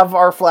have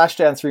our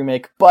Flashdance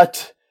remake,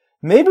 but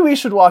maybe we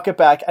should walk it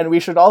back, and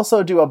we should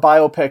also do a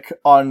biopic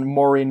on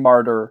Maureen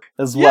Martyr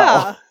as well.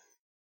 Yeah,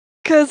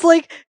 because,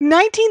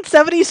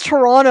 1970s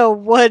Toronto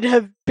would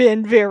have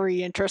been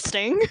very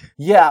interesting.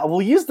 Yeah,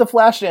 we'll use the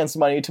Flashdance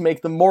money to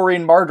make the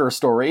Maureen Martyr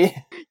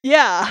story.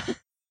 Yeah.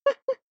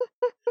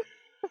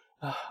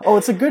 Oh,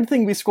 it's a good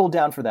thing we scrolled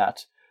down for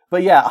that.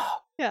 But yeah.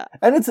 Yeah.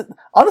 And it's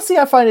honestly,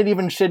 I find it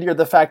even shittier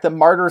the fact that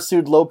Martyr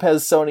sued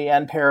Lopez, Sony,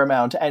 and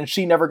Paramount, and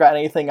she never got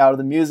anything out of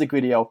the music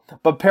video.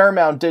 But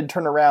Paramount did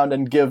turn around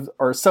and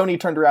Sony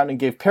turned around and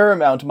gave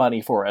Paramount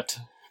money for it.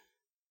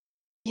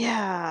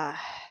 Yeah.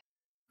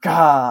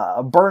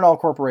 Gah, burn all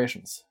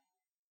corporations.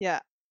 Yeah.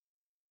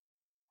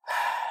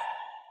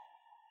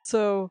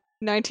 So,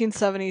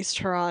 1970s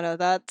Toronto,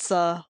 that's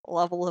a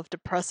level of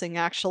depressing,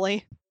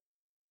 actually.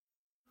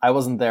 I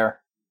wasn't there.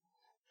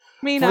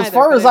 Me neither. As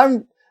far as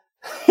I'm...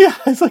 Yeah,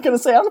 I was going to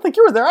say, I don't think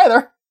you were there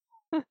either.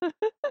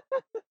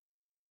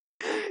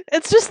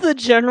 It's just the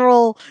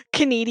general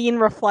Canadian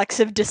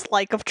reflexive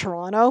dislike of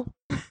Toronto.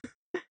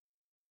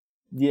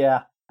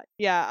 Yeah.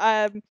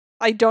 Yeah,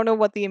 I don't know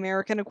what the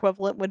American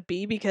equivalent would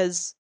be,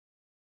 because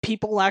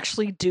people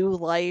actually do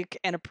like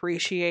and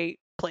appreciate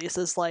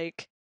places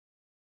like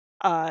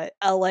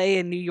LA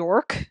and New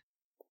York,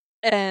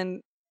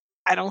 and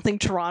I don't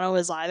think Toronto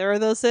is either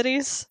of those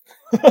cities.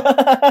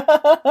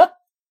 I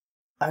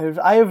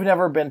have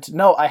never been to...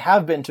 No, I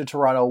have been to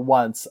Toronto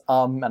once,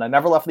 and I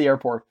never left the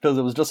airport because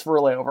it was just for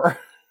a layover.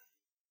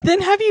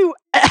 Then have you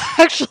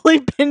actually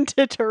been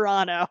to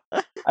Toronto?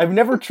 I've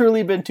never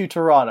truly been to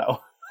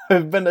Toronto.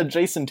 I've been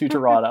adjacent to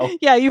Toronto.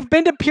 Yeah, you've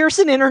been to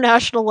Pearson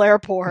International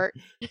Airport.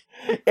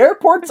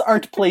 Airports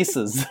aren't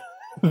places.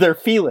 They're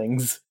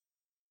feelings.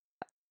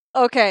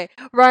 Okay,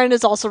 Ryan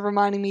is also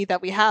reminding me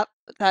that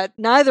that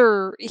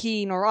neither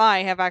he nor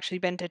I have actually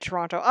been to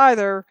Toronto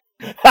either.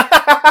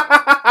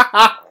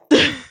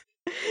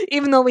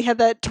 Even though we had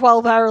that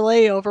 12-hour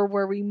layover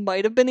where we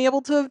might have been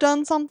able to have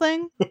done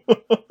something.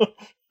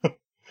 It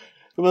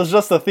was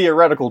just a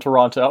theoretical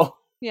Toronto.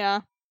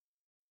 Yeah.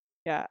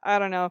 Yeah, I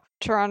don't know.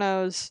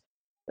 Toronto's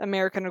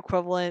American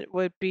equivalent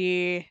would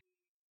be...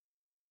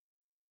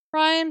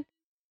 Ryan,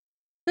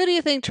 who do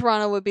you think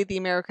Toronto would be the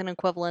American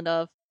equivalent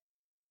of?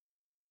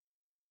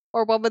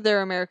 Or what would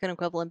their American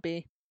equivalent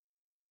be?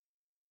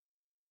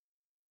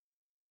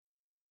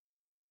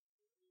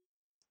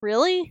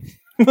 Really?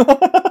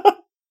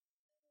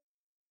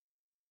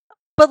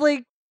 But,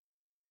 like,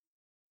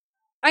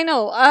 I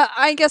know,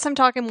 I guess I'm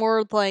talking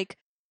more like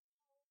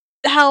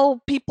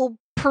how people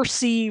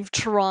perceive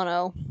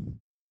Toronto.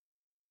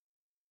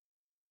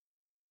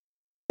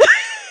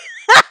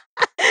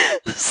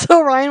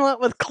 So Ryan went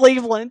with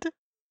Cleveland.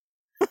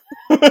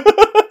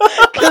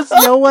 Because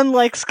no one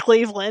likes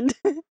Cleveland.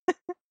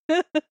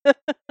 Who's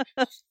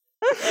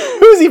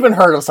even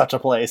heard of such a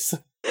place?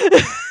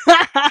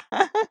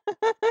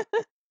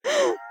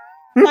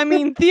 I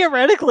mean,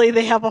 theoretically,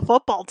 they have a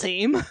football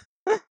team.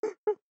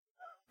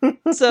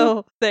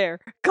 So, there.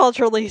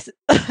 Culturally,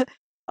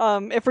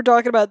 if we're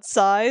talking about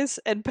size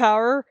and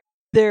power,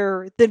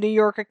 they're the New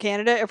York of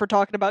Canada. If we're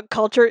talking about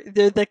culture,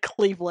 they're the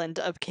Cleveland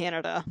of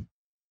Canada.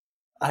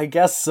 I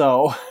guess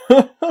so.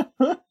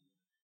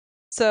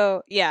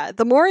 So, yeah,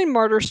 the Maureen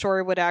Martyr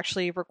story would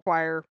actually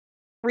require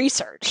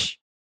research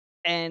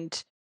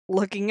and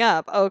looking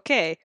up,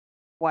 okay,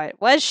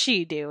 what was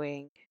she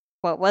doing?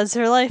 What was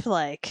her life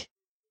like?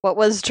 What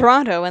was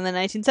Toronto in the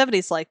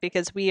 1970s like?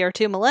 Because we are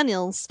two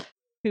millennials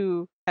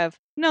who have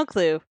no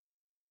clue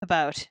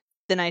about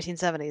the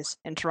 1970s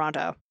in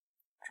Toronto.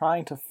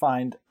 Trying to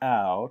find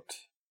out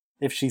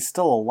if she's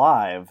still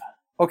alive.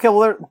 Okay,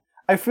 well,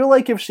 I feel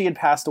like if she had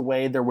passed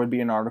away, there would be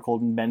an article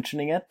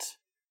mentioning it,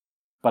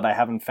 but I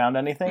haven't found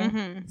anything.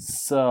 Mm-hmm.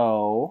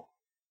 So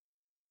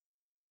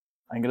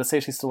I'm going to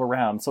say she's still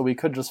around, so we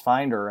could just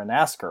find her and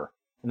ask her.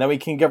 And then we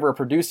can give her a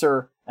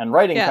producer and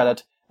writing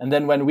credit, and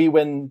then when we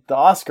win the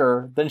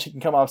Oscar, then she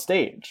can come off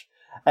stage.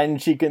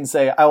 And she can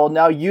say, I will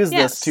now use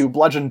this to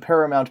bludgeon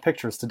Paramount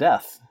Pictures to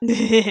death.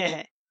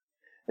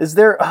 Is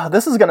there...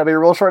 this is going to be a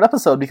real short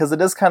episode, because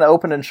it is kind of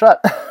open and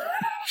shut.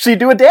 She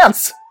do a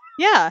dance!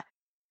 Yeah.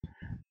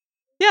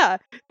 Yeah,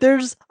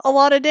 there's a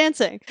lot of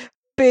dancing.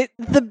 But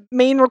the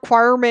main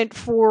requirement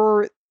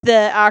for the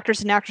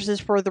actors and actresses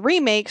for the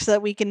remake, so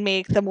that we can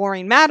make the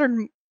Maureen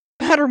Matter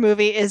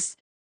movie, is,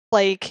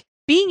 like,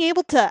 being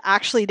able to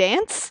actually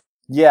dance.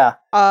 Yeah.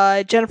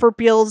 Jennifer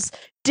Beals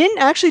didn't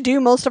actually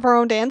do most of her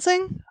own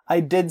dancing.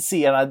 I did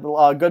see, and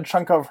a good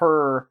chunk of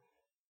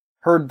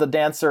the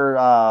dancer,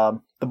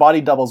 the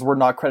body doubles were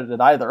not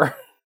credited either.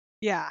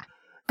 Yeah.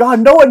 God,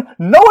 no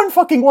one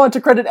fucking wanted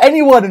to credit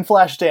anyone in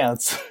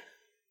Flashdance.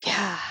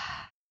 Yeah.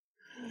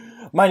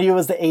 Mind you, it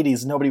was the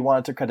 80s. Nobody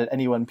wanted to credit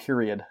anyone,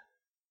 period.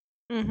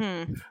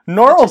 Mm-hmm.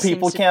 Normal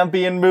people can't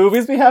be in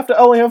movies. We have to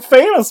only have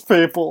famous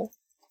people.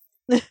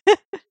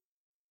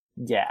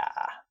 Yeah.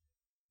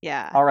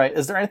 Yeah. Alright,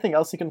 is there anything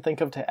else you can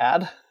think of to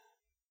add?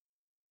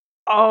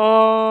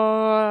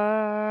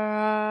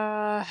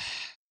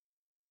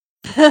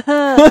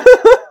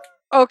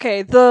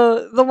 Okay,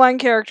 the one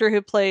character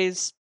who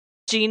plays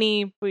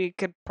Jeannie, we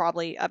could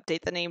probably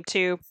update the name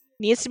too,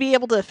 needs to be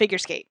able to figure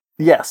skate.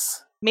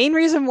 Yes. Main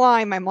reason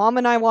why my mom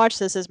and I watch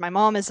this is my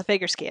mom is a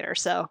figure skater,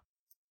 so...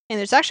 And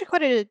there's actually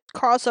quite a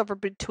crossover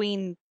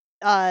between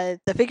the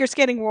figure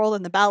skating world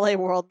and the ballet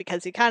world,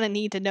 because you kind of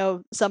need to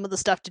know some of the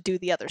stuff to do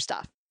the other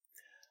stuff.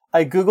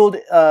 I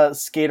googled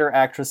skater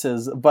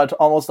actresses, but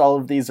almost all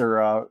of these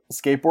are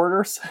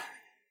skateboarders.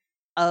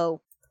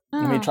 Oh.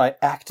 Let me try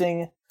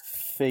acting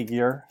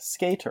figure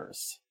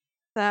skaters.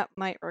 That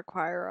might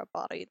require a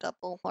body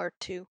double or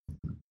two.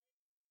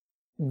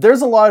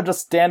 There's a lot of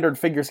just standard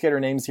figure skater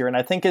names here, and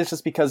I think it's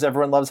just because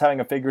everyone loves having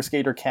a figure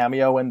skater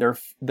cameo in their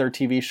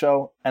TV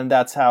show, and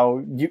that's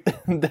how you...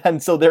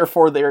 and so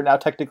therefore they are now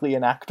technically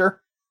an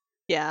actor.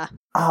 Yeah.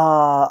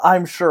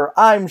 I'm sure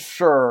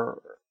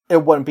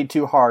it wouldn't be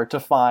too hard to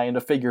find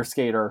a figure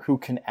skater who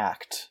can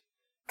act.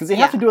 Because you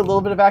have to do a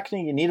little bit of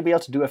acting, you need to be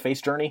able to do a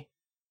face journey.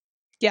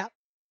 Yeah.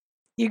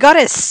 You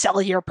gotta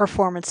sell your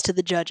performance to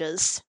the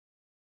judges.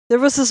 There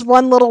was this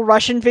one little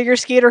Russian figure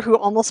skater who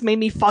almost made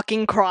me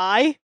fucking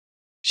cry.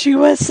 She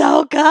was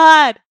so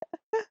good!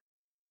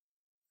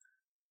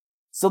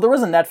 So there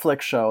was a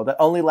Netflix show that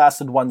only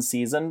lasted one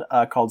season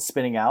called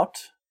Spinning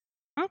Out.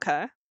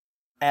 Okay.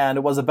 And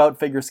it was about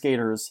figure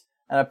skaters.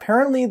 And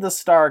apparently the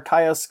star,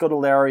 Kaya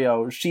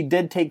Scodelario, she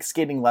did take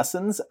skating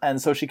lessons, and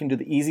so she can do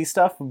the easy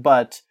stuff,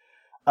 but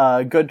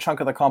a good chunk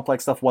of the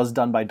complex stuff was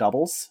done by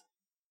doubles.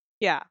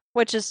 Yeah,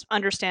 which is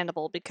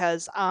understandable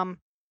because,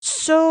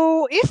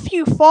 so if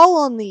you fall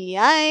on the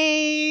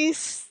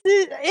ice,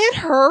 it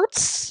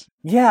hurts.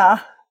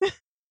 Yeah.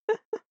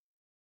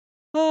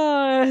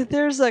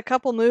 There's a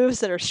couple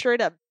moves that are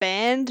straight up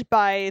banned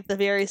by the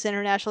various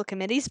international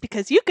committees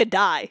because you could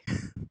die.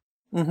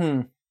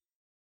 Mm-hmm.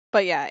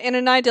 But yeah, in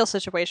an ideal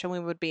situation,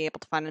 we would be able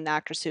to find an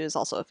actress who is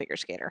also a figure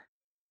skater.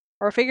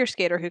 Or a figure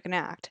skater who can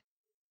act.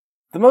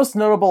 The most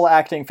notable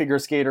acting figure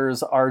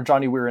skaters are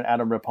Johnny Weir and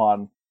Adam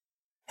Rippon.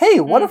 Hey,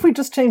 what if we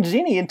just change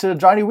Genie into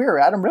Johnny Weir,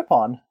 Adam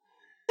Rippon?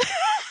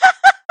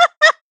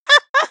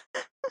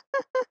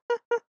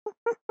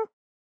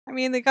 I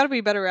mean, they gotta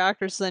be better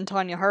actors than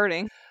Tonya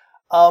Harding.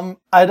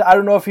 I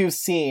don't know if you've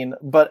seen,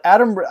 but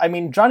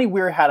Johnny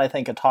Weir had, I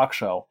think, a talk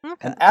show.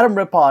 Okay. And Adam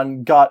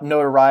Rippon got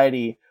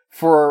notoriety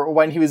for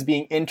when he was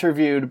being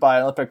interviewed by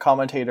an Olympic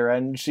commentator,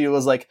 and she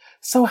was like,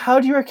 so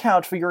how do you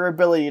account for your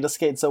ability to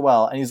skate so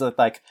well? And he's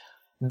like,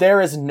 there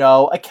is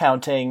no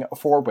accounting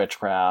for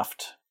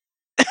witchcraft.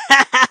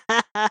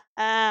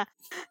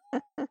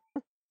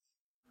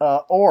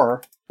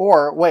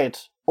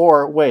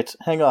 Wait,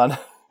 hang on.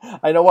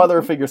 I know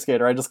other figure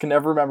skater, I just can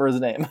never remember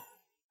his name.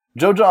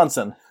 Joe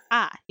Johnson.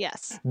 Ah,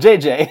 yes.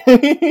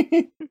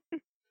 JJ.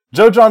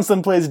 Joe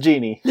Johnson plays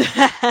Genie.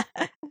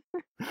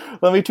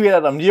 Let me tweet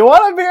at him. Do you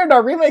want to be in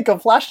a remake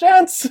of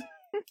Flashdance?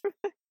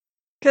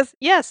 Because,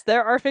 yes,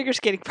 there are figure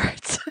skating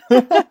parts.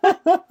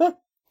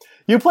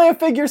 You play a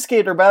figure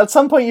skater, but at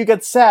some point you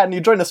get sad and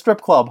you join a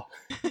strip club.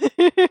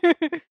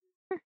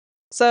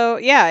 So,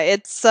 yeah,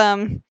 it's,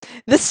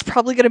 this is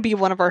probably going to be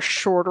one of our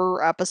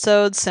shorter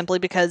episodes, simply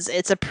because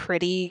it's a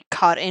pretty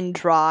cut and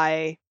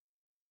dry,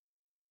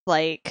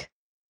 like,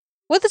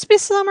 would this be a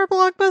summer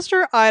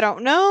blockbuster? I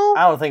don't know.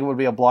 I don't think it would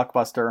be a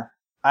blockbuster.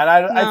 And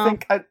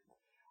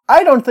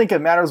I don't think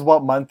it matters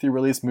what month you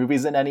release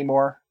movies in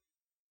anymore.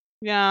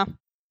 Yeah.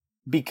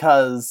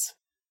 Because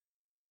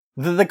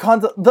the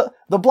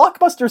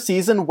blockbuster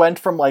season went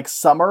from like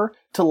summer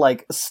to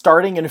like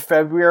starting in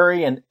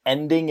February and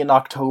ending in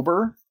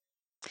October.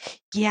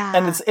 Yeah.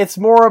 And it's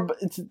more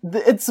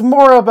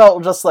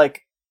about just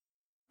like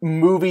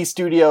movie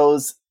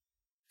studios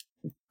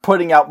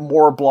putting out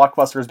more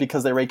blockbusters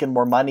because they rake in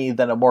more money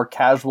than a more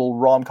casual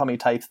rom-com-y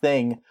type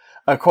thing,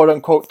 a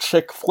quote-unquote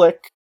chick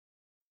flick.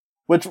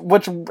 Which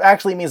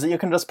actually means that you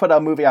can just put a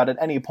movie out at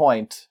any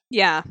point.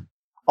 Yeah.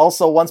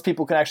 Also, once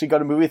people can actually go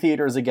to movie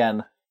theaters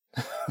again,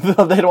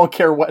 they don't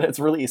care when it's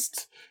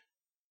released.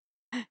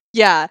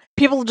 Yeah,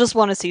 people just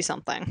want to see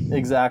something.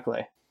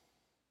 Exactly.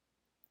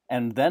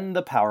 And then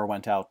the power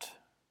went out.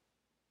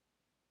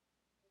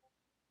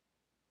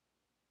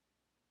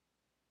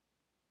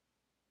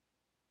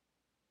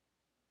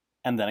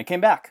 And then it came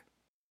back.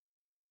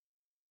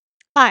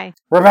 Hi.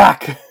 We're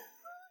back!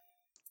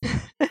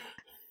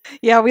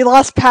 Yeah, we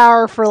lost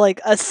power for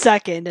like a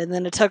second, and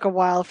then it took a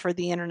while for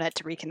the internet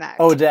to reconnect.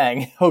 Oh,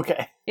 dang.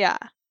 Okay. Yeah.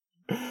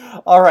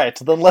 Alright,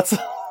 then let's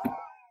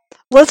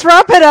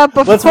wrap it up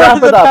before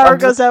the power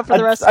goes out for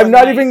the rest of the night. I'm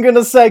not even gonna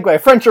segue.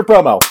 French or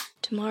promo?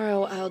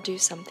 Tomorrow I'll do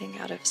something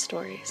out of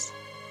stories.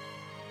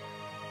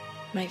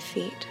 My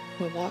feet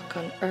will walk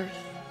on earth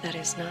that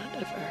is not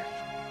of earth.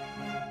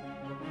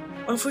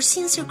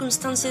 Unforeseen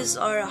circumstances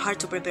are hard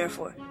to prepare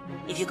for.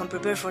 If you can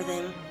prepare for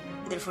them,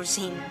 they're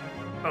foreseen.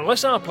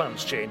 Unless our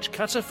plans change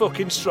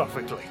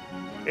catastrophically.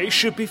 It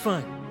should be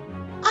fine.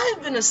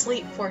 I've been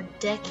asleep for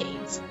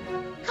decades.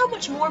 How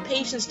much more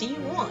patience do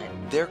you want?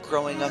 They're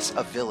growing us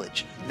a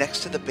village next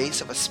to the base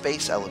of a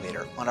space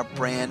elevator on a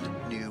brand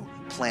new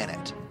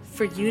planet.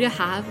 For you to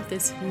have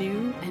this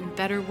new and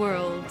better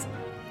world,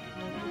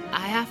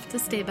 I have to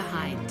stay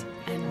behind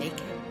and make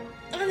it.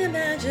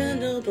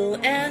 Unimaginable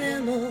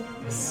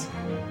animals.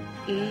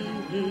 You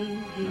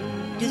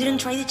didn't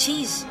try the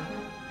cheese.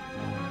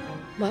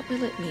 What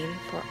will it mean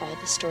for all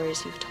the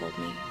stories you've told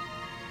me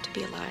to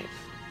be alive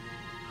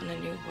on a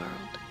new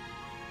world?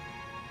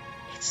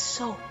 It's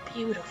so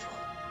beautiful.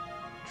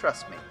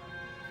 Trust me.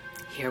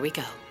 Here we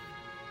go.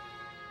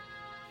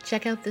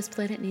 Check out This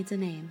Planet Needs a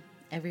Name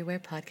everywhere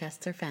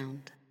podcasts are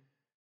found.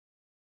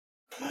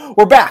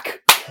 We're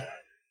back!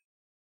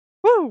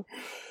 Woo!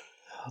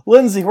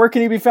 Lindsay, where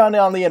can you be found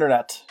on the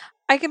internet?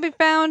 I can be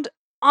found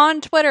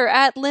on Twitter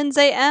at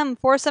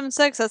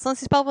LindsayM476. That's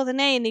Lindsay spelled with an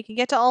A, and you can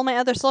get to all my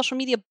other social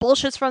media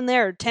bullshits from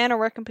there. Tanner,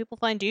 where can people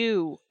find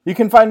you? You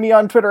can find me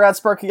on Twitter at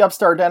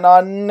SparkyUpstart and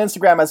on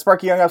Instagram at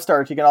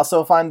SparkyYoungUpstart. You can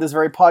also find this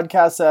very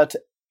podcast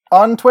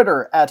on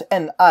Twitter at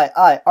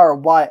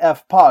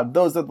NIIRYF Pod.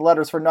 Those are the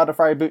letters for Not If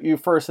I Boot You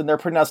First, and they're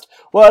pronounced,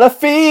 what a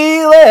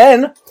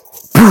feeling!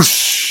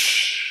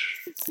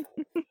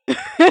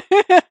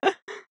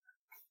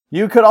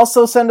 You could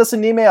also send us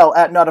an email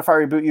at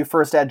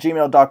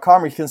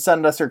notifirebootyoufirst@gmail.com, where you can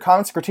send us your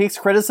comments, critiques,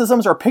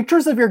 criticisms, or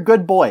pictures of your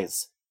good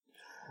boys.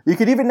 You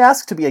could even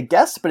ask to be a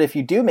guest, but if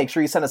you do, make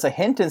sure you send us a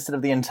hint instead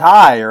of the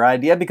entire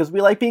idea because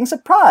we like being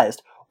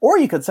surprised. Or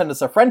you could send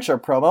us a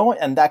friendship promo,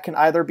 and that can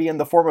either be in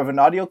the form of an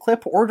audio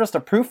clip or just a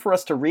proof for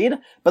us to read.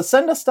 But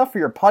send us stuff for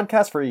your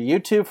podcast, for your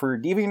YouTube, for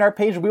your DeviantArt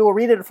page. We will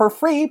read it for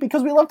free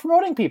because we love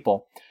promoting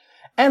people.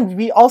 And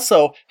we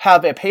also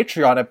have a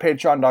Patreon at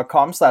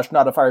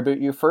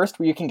patreon.com/notifireaboutyou1st,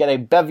 where you can get a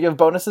bevy of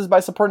bonuses by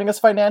supporting us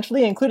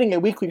financially, including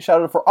a weekly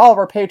shout out for all of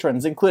our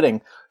patrons,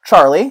 including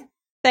Charlie.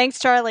 Thanks,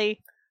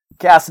 Charlie.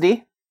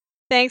 Cassidy.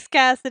 Thanks,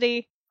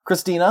 Cassidy.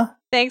 Christina.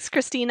 Thanks,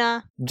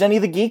 Christina. Jenny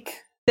the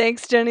Geek.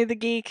 Thanks, Jenny the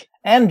Geek.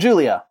 And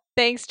Julia.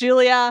 Thanks,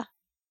 Julia.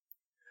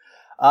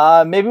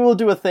 Maybe we'll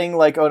do a thing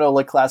like Oh No,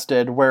 like Class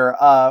did, where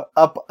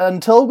up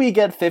until we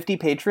get 50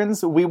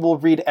 patrons, we will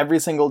read every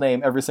single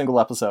name, every single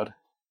episode.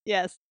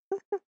 Yes.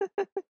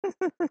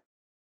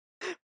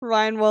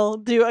 Ryan will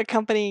do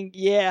accompanying,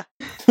 yeah.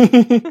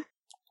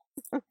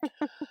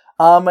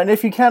 And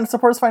if you can't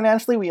support us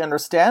financially, we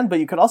understand, but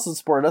you can also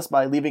support us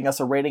by leaving us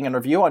a rating and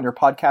review on your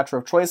podcatcher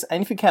of choice.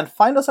 And if you can't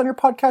find us on your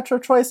podcatcher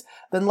of choice,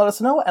 then let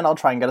us know and I'll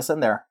try and get us in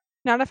there.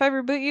 Not If I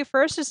Reboot You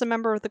First is a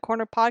member of the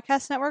Corner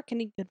Podcast Network, and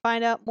you can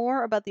find out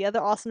more about the other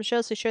awesome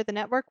shows we share the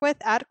network with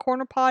at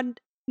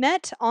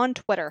CornerPodNet on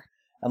Twitter.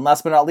 And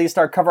last but not least,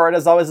 our cover art,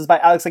 as always, is by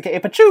Alex aka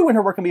Pachu, and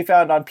her work can be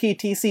found on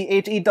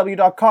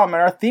ptchew.com.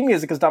 And our theme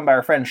music is done by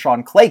our friend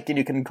Sean Clake, and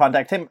you can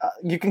contact him.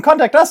 You can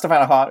contact us to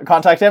find out how to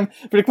contact him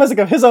for the music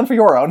of his own for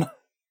your own.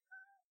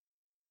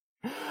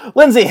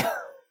 Lindsay.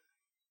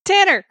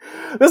 Tanner.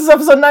 This is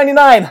episode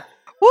 99.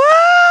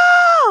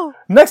 Wow!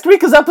 Next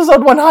week is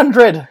episode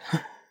 100.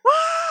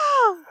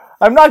 Wow!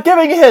 I'm not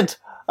giving a hint.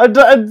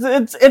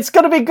 It's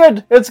gonna be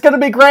good. It's gonna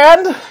be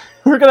grand.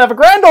 We're gonna have a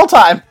grand old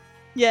time.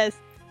 Yes.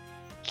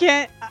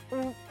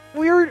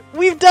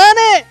 We've done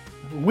it!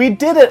 We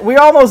did it! We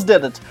almost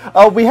did it!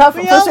 We have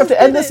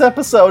to end this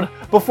episode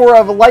before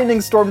a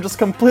lightning storm just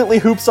completely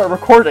hoops our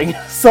recording.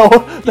 So,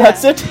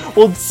 that's it.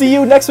 We'll see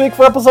you next week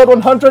for episode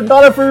 100.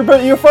 Not If We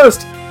Reboot You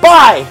First.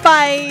 Bye!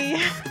 Bye!